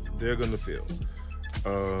fail. They're going to fail.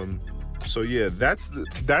 So yeah, that's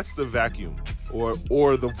the vacuum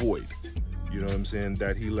or the void. You know what I'm saying,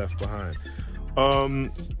 that he left behind.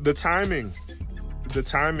 The timing.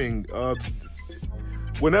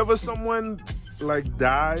 Whenever someone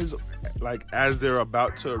dies, as they're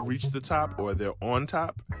about to reach the top or they're on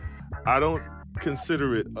top, I don't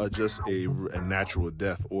consider it just a natural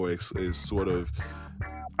death or a sort of.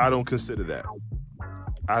 I don't consider that.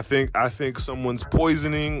 I think someone's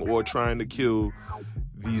poisoning or trying to kill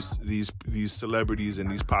these celebrities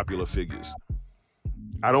and these popular figures.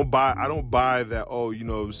 I don't buy that, you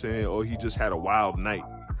know what I'm saying, he just had a wild night.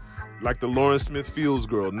 Like the Lauren Smith Fields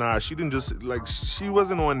girl. Nah, she didn't just, she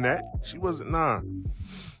wasn't on that. She wasn't, nah.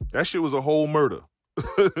 That shit was a whole murder.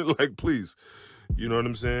 Please. You know what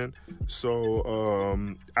I'm saying? So,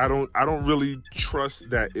 I don't really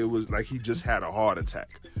trust that it was he just had a heart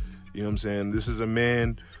attack. You know what I'm saying? This is a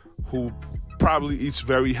man who probably eats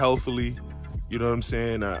very healthily. You know what I'm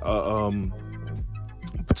saying?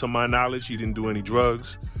 To my knowledge, he didn't do any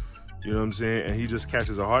drugs. You know what I'm saying? And he just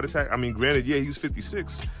catches a heart attack. I mean, granted, yeah, he's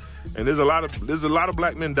 56, and there's a lot of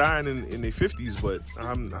black men dying in their 50s, but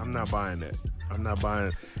I'm not buying that. I'm not buying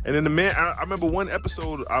it. And then the man, I remember one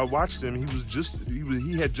episode I watched him. He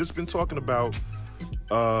had just been talking about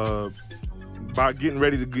getting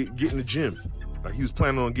ready to get in the gym. He was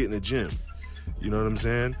planning on getting in the gym. You know what I'm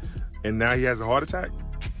saying? And now he has a heart attack.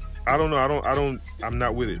 I don't know. I'm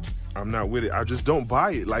not with it. I just don't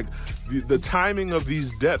buy it. The timing of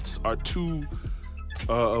these deaths are too,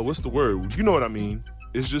 what's the word? You know what I mean?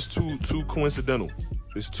 It's just too coincidental.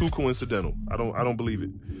 It's too coincidental. I don't believe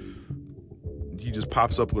it. He just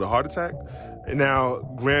pops up with a heart attack. And now,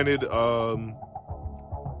 granted,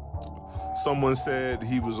 someone said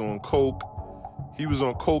he was on coke. He was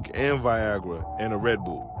on coke and Viagra and a Red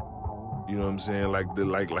Bull. You know what I'm saying?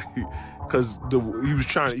 Because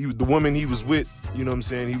the woman he was with, you know what I'm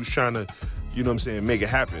saying? He was trying to, you know what I'm saying, make it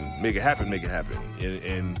happen.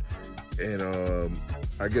 And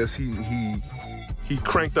I guess he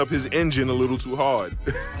cranked up his engine a little too hard,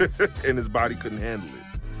 and his body couldn't handle it.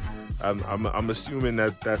 I'm assuming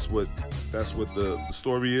that's what the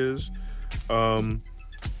story is.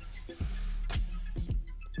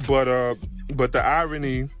 But the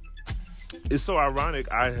irony is so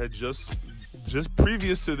ironic. I had just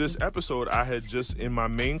previous to this episode, I had just in my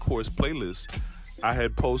main course playlist, I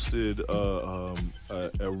had posted a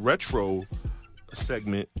retro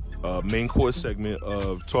segment, main course segment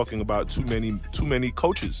of talking about too many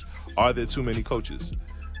coaches. Are there too many coaches?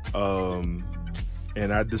 And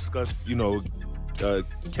I discussed,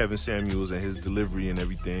 Kevin Samuels and his delivery and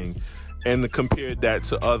everything, and compared that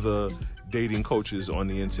to other dating coaches on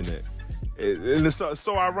the internet. And it's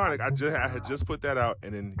so ironic. I had just put that out,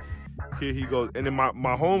 and then here he goes. And then my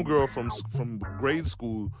homegirl from grade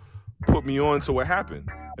school put me on to what happened.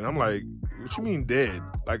 And I'm like, what you mean dead?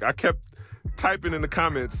 Like, I kept typing in the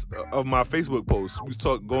comments of my Facebook post. We was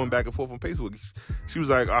going back and forth on Facebook. She was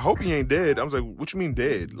like, I hope he ain't dead. I was like, what you mean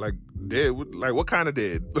dead? Like, dead? Like, what kind of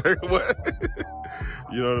dead? Like, what?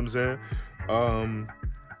 You know what I'm saying?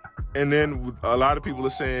 And then a lot of people are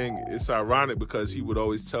saying it's ironic because he would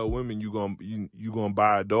always tell women, you gonna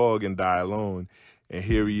buy a dog and die alone. And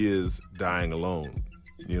here he is dying alone.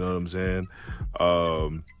 You know what I'm saying?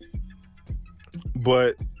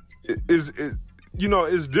 But it's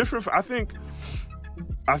different. I think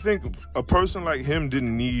a person like him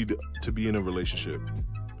didn't need to be in a relationship.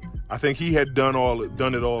 I think he had done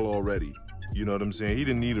it all already. You know what I'm saying? He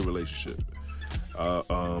didn't need a relationship.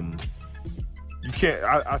 You can't.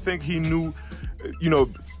 I think he knew.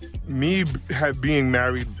 Me being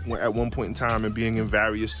married at one point in time and being in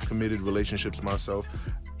various committed relationships myself,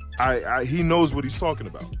 he knows what he's talking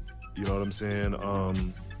about. You know what I'm saying?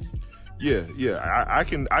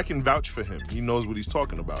 I can vouch for him. He knows what he's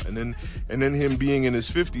talking about. And then him being in his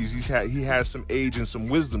 50s, he has some age and some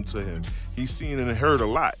wisdom to him. He's seen and heard a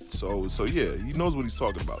lot. So yeah, he knows what he's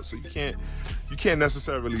talking about. So you can't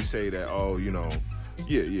necessarily say that,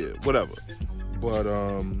 whatever. But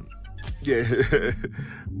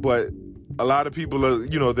but a lot of people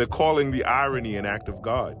are, they're calling the irony an act of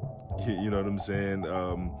God. You know what I'm saying?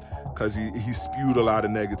 Because he spewed a lot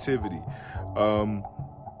of negativity.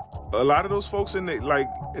 A lot of those folks and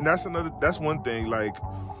that's one thing, like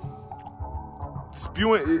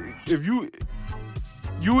spewing. If you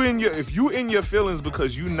in your feelings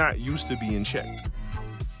because you're not used to being checked.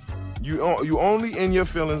 You only in your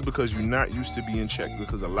feelings because you're not used to being checked,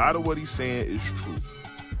 because a lot of what he's saying is true.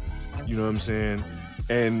 You know what I'm saying?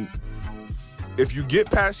 And if you get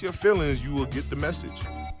past your feelings, you will get the message.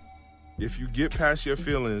 If you get past your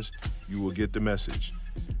feelings, you will get the message.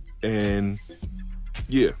 And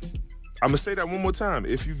yeah, I'm gonna say that one more time.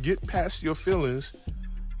 If you get past your feelings,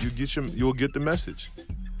 you'll get the message.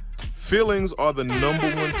 Feelings are the number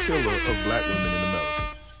one killer of black women in America.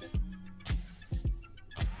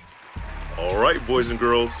 All right, boys and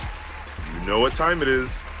girls, you know what time it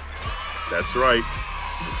is. That's right.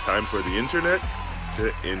 It's time for the internet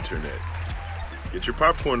to internet. Get your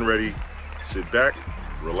popcorn ready, sit back,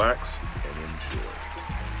 relax, and enjoy.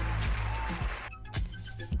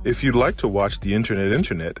 If you'd like to watch the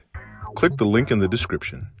internet, click the link in the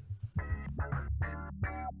description.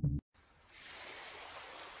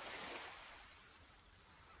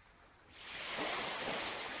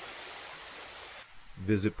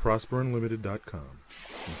 Visit prosperunlimited.com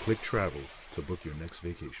and click travel to book your next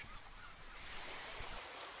vacation.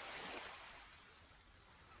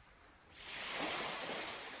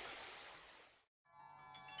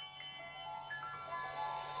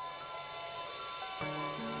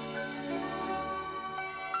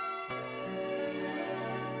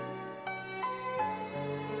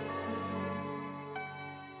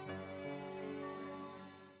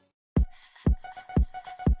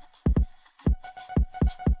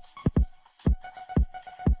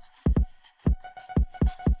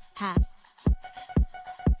 Ha.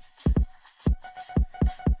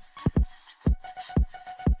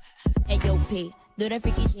 Hey, yo, P. Do that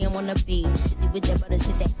freaky jam on the beat. Busy with that butter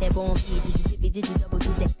shit, that bone feed. Did you double do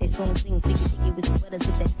that song sing? Flicky sticky with some butter,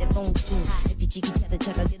 so that phone too. If you cheeky cheddar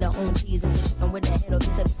chuck, I get her own cheese. And so chicken with that head, or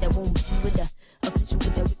this bitch that won't be with the official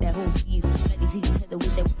with that whole skis. Let these heathen tether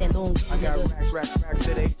wish that with that long. I got racks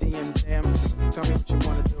to the ATM jam. Tell me what you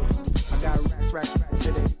wanna do. I got racks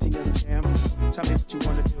to the ATM jam. Tell me what you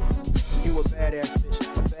wanna do. You a badass bitch.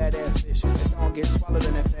 That don't get swallowed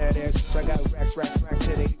in that fat ass bitch. I got racks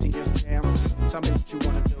to the ATM jam. Tell me what you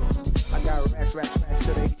wanna do. I got racks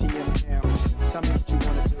to the ATM jam. Tell me what you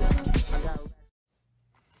wanna do. I got racks.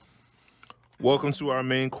 Welcome to our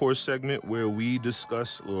main course segment where we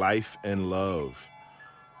discuss life and love.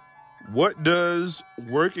 What does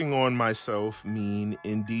working on myself mean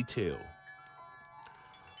in detail?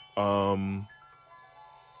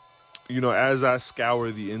 As I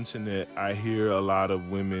scour the internet, I hear a lot of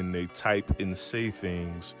women, they type and say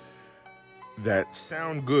things that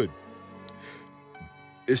sound good.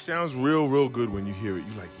 It sounds real good when you hear it.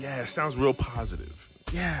 You're like, yeah, it sounds real positive.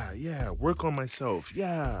 Yeah, work on myself.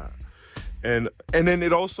 Yeah. And then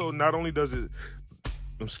it also not only does it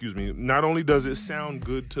sound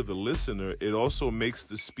good to the listener, it also makes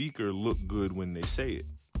the speaker look good when they say it.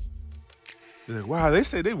 They're like, wow, they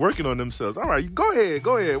say they working on themselves. All right, go ahead,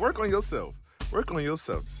 work on yourself. Work on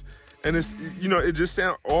yourselves. And it's, it just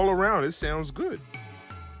sounds all around, it sounds good.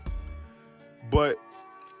 But,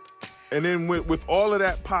 and then with all of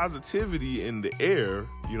that positivity in the air,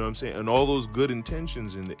 you know what I'm saying, and all those good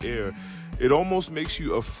intentions in the air, it almost makes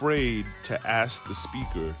you afraid to ask the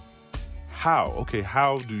speaker, how? Okay,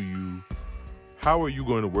 how are you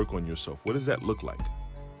going to work on yourself? What does that look like?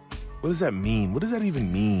 What does that mean? What does that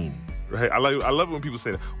even mean? Right? I love it when people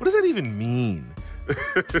say that. What does that even mean?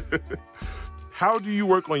 How do you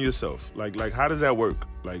work on yourself? Like how does that work?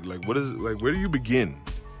 Like what is like where do you begin?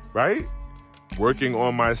 Right? Working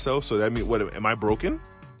on myself. So that means what? Am I broken?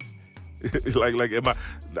 like am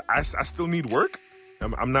I still need work?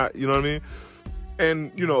 I'm not, you know what I mean?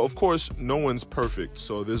 And, of course, no one's perfect.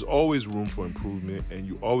 So there's always room for improvement, and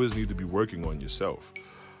you always need to be working on yourself.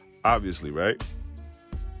 Obviously, right?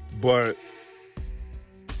 But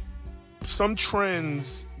some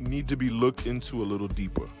trends need to be looked into a little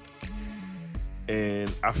deeper.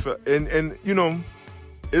 And I feel, and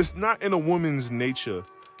it's not in a woman's nature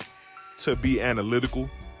to be analytical.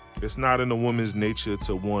 It's not in a woman's nature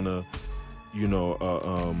to want to,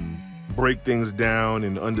 break things down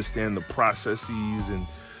and understand the processes. And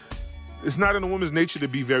it's not in a woman's nature to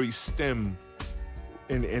be very STEM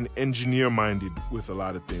and engineer-minded with a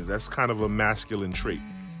lot of things. That's kind of a masculine trait,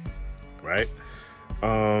 right?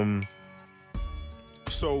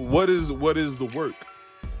 So what is the work?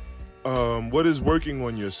 What is working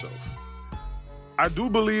on yourself? I do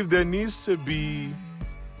believe there needs to be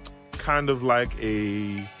kind of like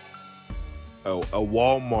a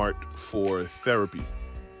Walmart for therapy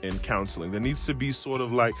and counseling. There needs to be sort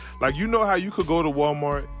of like how you could go to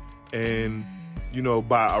Walmart and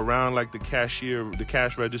by around like the cash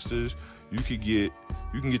registers, you can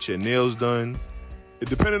get your nails done.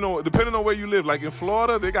 Depending on where you live. Like in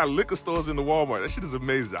Florida, they got liquor stores in the Walmart. That shit is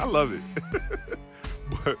amazing. I love it.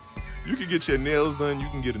 But you can get your nails done. You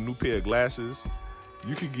can get a new pair of glasses.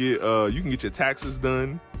 You can get your taxes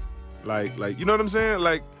done. Like you know what I'm saying?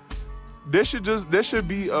 Like there should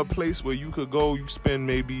be a place where you could go. You spend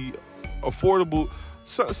maybe something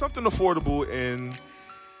affordable, and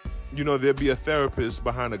there'd be a therapist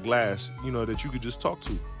behind a glass. That you could just talk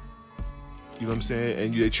to. You know what I'm saying?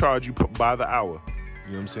 And they charge you by the hour.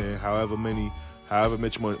 You know what I'm saying? However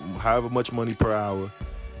much money per hour,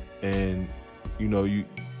 and you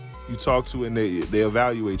talk to, and they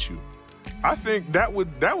evaluate you. I think that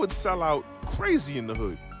would sell out crazy in the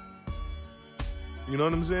hood. You know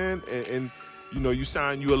what I'm saying? And you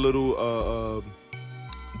sign you a little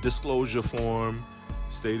disclosure form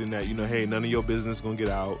stating that hey, none of your business gonna get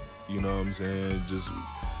out. You know what I'm saying? Just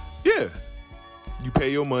you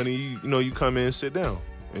pay your money. You come in, sit down,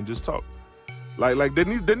 and just talk. Like there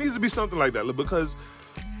needs to be something like that, because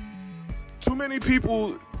too many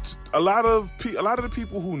people, a lot of the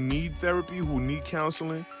people who need therapy, who need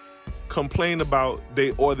counseling, complain about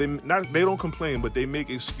they don't complain, but they make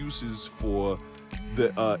excuses for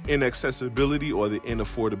the inaccessibility or the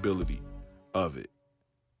inaffordability of it.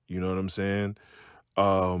 You know what I'm saying?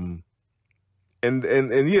 And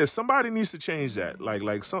yeah, somebody needs to change that.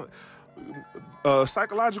 Like some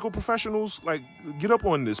psychological professionals, like, get up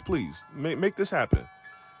on this, please. Make this happen.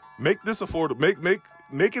 Make this affordable.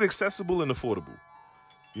 Make it accessible and affordable.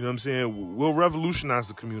 You know what I'm saying? We'll revolutionize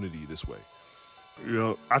the community this way.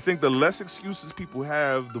 I think the less excuses people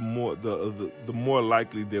have, the more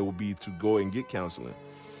likely they will be to go and get counseling.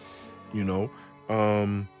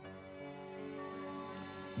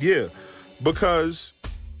 Because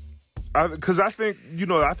I think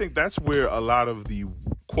I think that's where a lot of the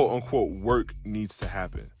quote unquote work needs to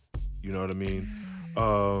happen. You know what I mean?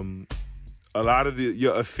 A lot of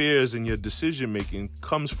your affairs and your decision making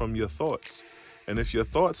comes from your thoughts, and if your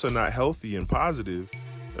thoughts are not healthy and positive.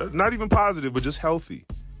 Not even positive, but just healthy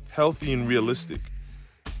and realistic.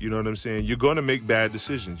 You know what I'm saying? You're going to make bad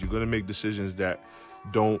decisions. You're going to make decisions that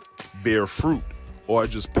don't bear fruit or are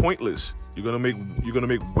just pointless. You're going to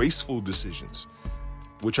make wasteful decisions,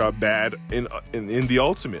 which are bad in the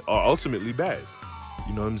ultimate, are ultimately bad.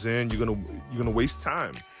 You know what I'm saying? You're going to waste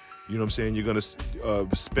time. You know what I'm saying? You're going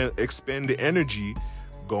to expend the energy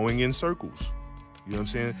going in circles. You know what I'm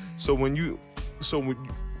saying? So when you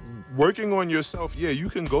working on yourself, yeah, you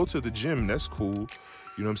can go to the gym. That's cool.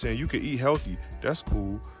 You know what I'm saying? You could eat healthy. That's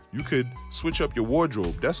cool. You could switch up your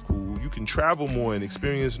wardrobe. That's cool. You can travel more and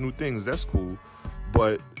experience new things. That's cool.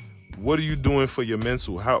 But what are you doing for your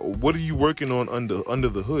mental? What are you working on under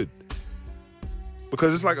the hood?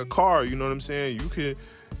 Because it's like a car. You know what I'm saying? You could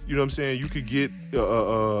get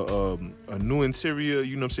a new interior.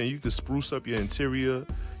 You know what I'm saying? You could spruce up your interior.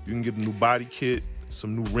 You can get a new body kit,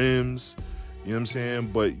 some new rims. You know what I'm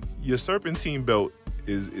saying? But your serpentine belt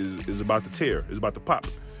is about to tear. It's about to pop.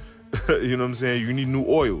 You know what I'm saying? You need new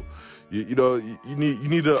oil. You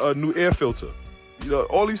need a new air filter.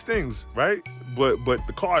 All these things, right? But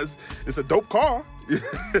the car it's a dope car.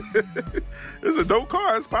 It's a dope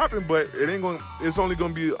car. It's popping, but it's only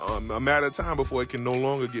gonna be a matter of time before it can no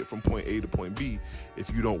longer get from point A to point B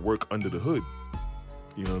if you don't work under the hood.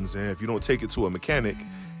 You know what I'm saying? If you don't take it to a mechanic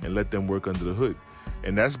and let them work under the hood.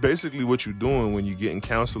 And that's basically what you're doing when you get in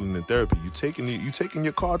counseling and therapy. You taking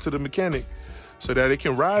your car to the mechanic so that it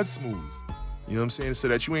can ride smooth. You know what I'm saying? So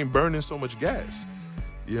that you ain't burning so much gas.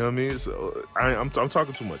 You know what I mean? So I'm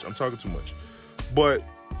talking too much. But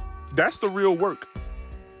that's the real work.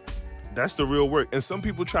 That's the real work. And some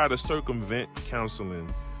people try to circumvent counseling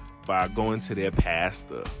by going to their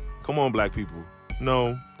pastor. Come on, black people.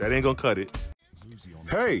 No, that ain't gonna cut it.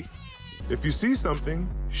 Hey, if you see something,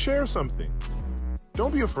 share something.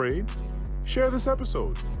 Don't be afraid. Share this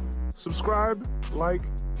episode. Subscribe, like,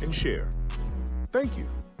 and share. Thank you.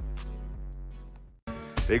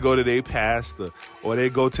 They go to their pastor or they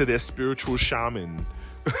go to their spiritual shaman.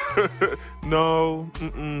 No.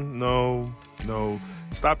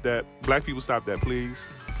 Stop that. Black people, stop that, please.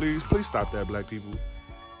 Please stop that, black people.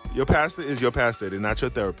 Your pastor is your pastor. They're not your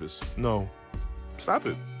therapist. No. Stop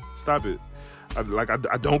it. I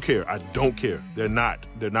don't care. I don't care. They're not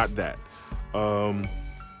that.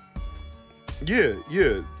 Yeah.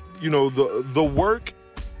 The work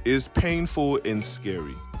is painful and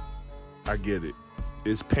scary. I get it.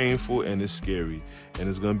 It's painful and it's scary. And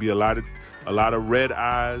it's going to be a lot of red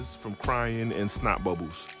eyes from crying and snot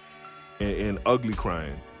bubbles and ugly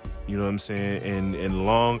crying. You know what I'm saying? And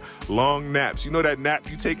long naps. You know that nap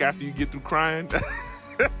you take after you get through crying?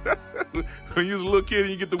 When you was a little kid and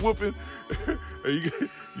you get the whooping, and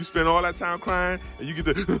you spend all that time crying, and you get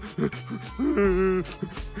the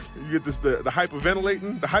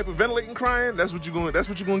hyperventilating crying. That's what you're gonna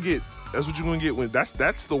get. That's what you're gonna get when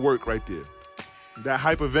that's the work right there. That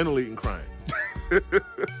hyperventilating crying,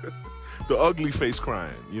 the ugly face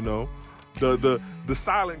crying. The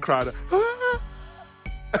silent cry.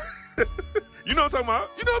 You know what I'm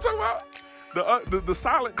talking about? The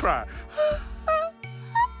silent cry.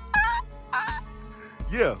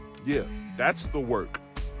 Yeah, that's the work.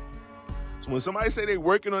 So when somebody say they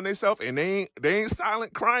working on themselves and they ain't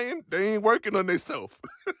silent crying, they ain't working on themselves.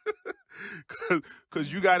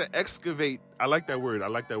 Cause you gotta excavate. I like that word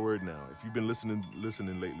now. If you've been listening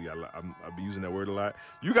lately, I've been using that word a lot.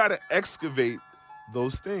 You gotta excavate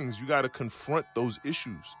those things. You gotta confront those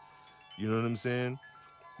issues. You know what I'm saying?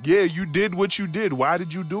 Yeah, you did what you did. Why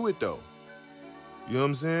did you do it though? You know what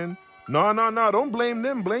I'm saying? No. Don't blame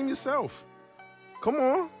them. Blame yourself. Come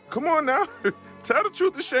on now. Tell the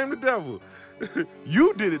truth and shame the devil.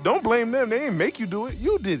 You did it. Don't blame them. They ain't make you do it.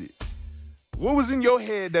 You did it. What was in your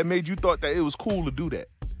head that made you thought that it was cool to do that?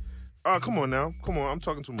 Come on now. Come on. I'm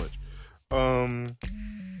talking too much.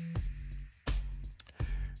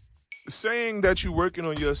 Saying that you're working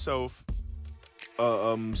on yourself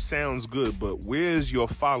sounds good, but where's your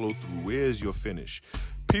follow through? Where's your finish?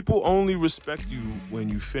 People only respect you when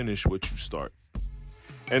you finish what you start.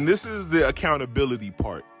 And this is the accountability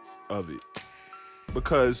part of it.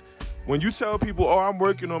 Because when you tell people, I'm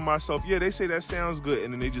working on myself, yeah, they say that sounds good,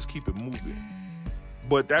 and then they just keep it moving.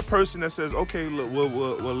 But that person that says, okay, look,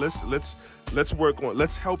 well, let's work on,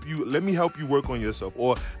 let me help you work on yourself,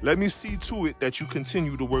 or let me see to it that you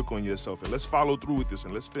continue to work on yourself, and let's follow through with this,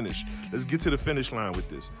 and let's finish. Let's get to the finish line with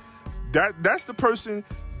this. That's the person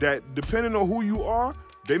that, depending on who you are,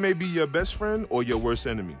 they may be your best friend or your worst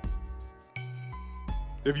enemy.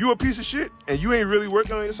 If you a piece of shit and you ain't really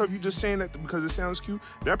working on yourself, you just saying that because it sounds cute,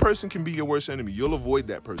 that person can be your worst enemy. You'll avoid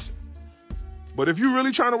that person. But if you're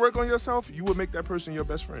really trying to work on yourself, you would make that person your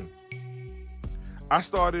best friend. I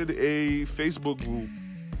started a Facebook group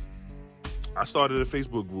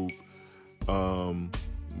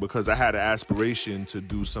because I had an aspiration to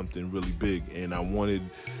do something really big, and I wanted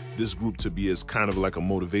this group to be as kind of like a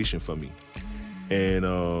motivation for me.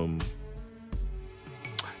 And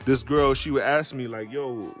this girl, she would ask me like,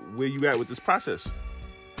 yo, where you at with this process?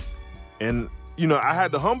 And, I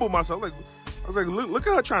had to humble myself. I was like, look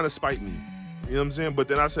at her trying to spite me. You know what I'm saying? But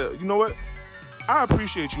then I said, you know what? I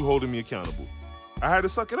appreciate you holding me accountable. I had to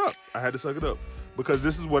suck it up. Because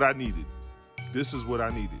this is what I needed. You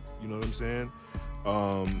know what I'm saying?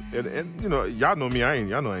 And y'all know me.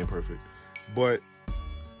 Y'all know I ain't perfect. But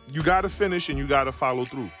you got to finish and you got to follow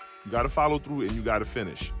through. You got to follow through and you got to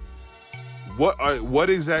finish. What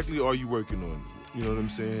exactly are you working on? You know what I'm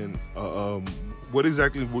saying? What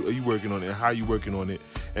exactly are you working on and how you working on it?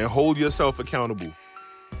 And hold yourself accountable.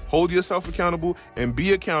 Hold yourself accountable and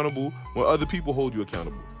be accountable when other people hold you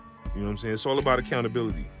accountable. You know what I'm saying? It's all about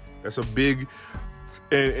accountability. That's a big,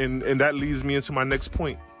 and that leads me into my next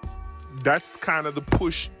point. That's kind of the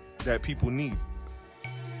push that people need.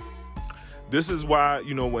 This is why,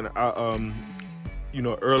 when I,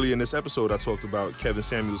 early in this episode, I talked about Kevin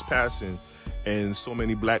Samuels passing and so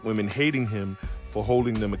many black women hating him for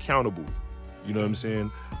holding them accountable. You know what I'm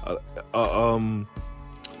saying?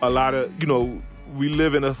 A lot of, we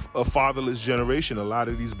live in a fatherless generation. A lot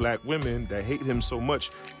of these black women that hate him so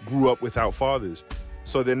much grew up without fathers.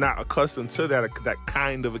 So they're not accustomed to that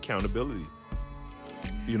kind of accountability.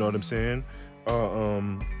 You know what I'm saying?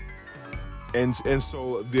 And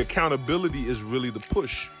so the accountability is really the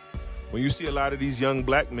push. When you see a lot of these young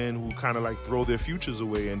black men who kind of like throw their futures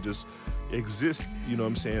away and just exist,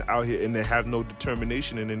 out here, and they have no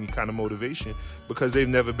determination and any kind of motivation because they've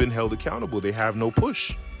never been held accountable. They have no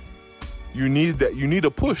push. You need that. You need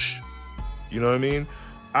a push. You know what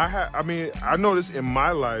I mean? I noticed in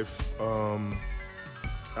my life,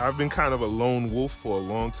 I've been kind of a lone wolf for a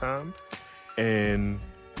long time, and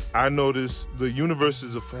I noticed the universe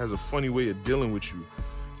has a funny way of dealing with you.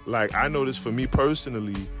 Like, I noticed for me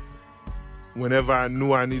personally, whenever I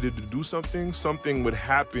knew I needed to do something, something would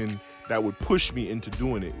happen that would push me into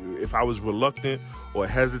doing it. If I was reluctant or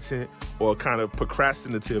hesitant or kind of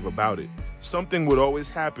procrastinative about it, something would always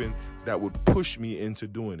happen that would push me into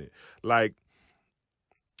doing it. Like,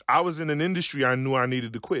 I was in an industry I knew I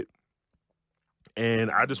needed to quit,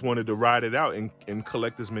 and I just wanted to ride it out and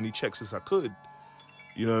collect as many checks as I could.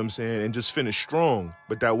 You know what I'm saying? And just finish strong.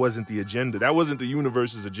 But that wasn't the agenda. That wasn't the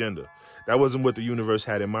universe's agenda. That wasn't what the universe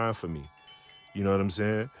had in mind for me. You know what I'm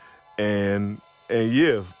saying? And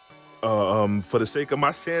yeah, for the sake of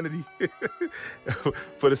my sanity,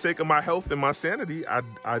 for the sake of my health and my sanity, I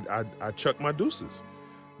chucked my deuces.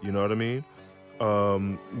 You know what I mean?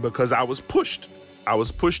 Because I was pushed. I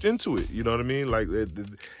was pushed into it. You know what I mean? Like,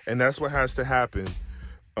 and that's what has to happen.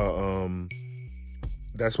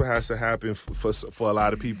 That's what has to happen for a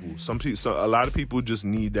lot of people. A lot of people just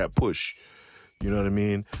need that push. You know what I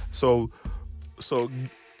mean? So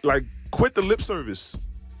like, quit the lip service.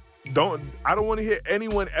 I don't want to hear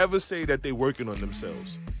anyone ever say that they working on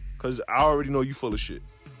themselves, because I already know you full of shit.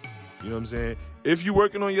 You know what I'm saying? If you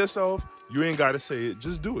working on yourself, you ain't got to say it.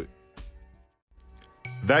 Just do it.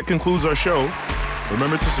 That concludes our show.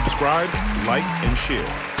 Remember to subscribe, like, and share.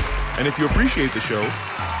 And if you appreciate the show,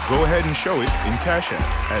 go ahead and show it in Cash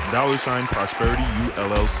App at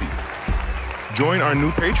 $ProsperityULLC. Join our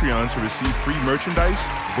new Patreon to receive free merchandise,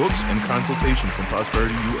 books, and consultation from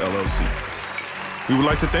Prosperity U LLC. We would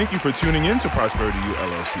like to thank you for tuning in to Prosperity U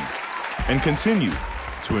LLC and continue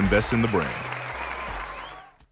to invest in the brand.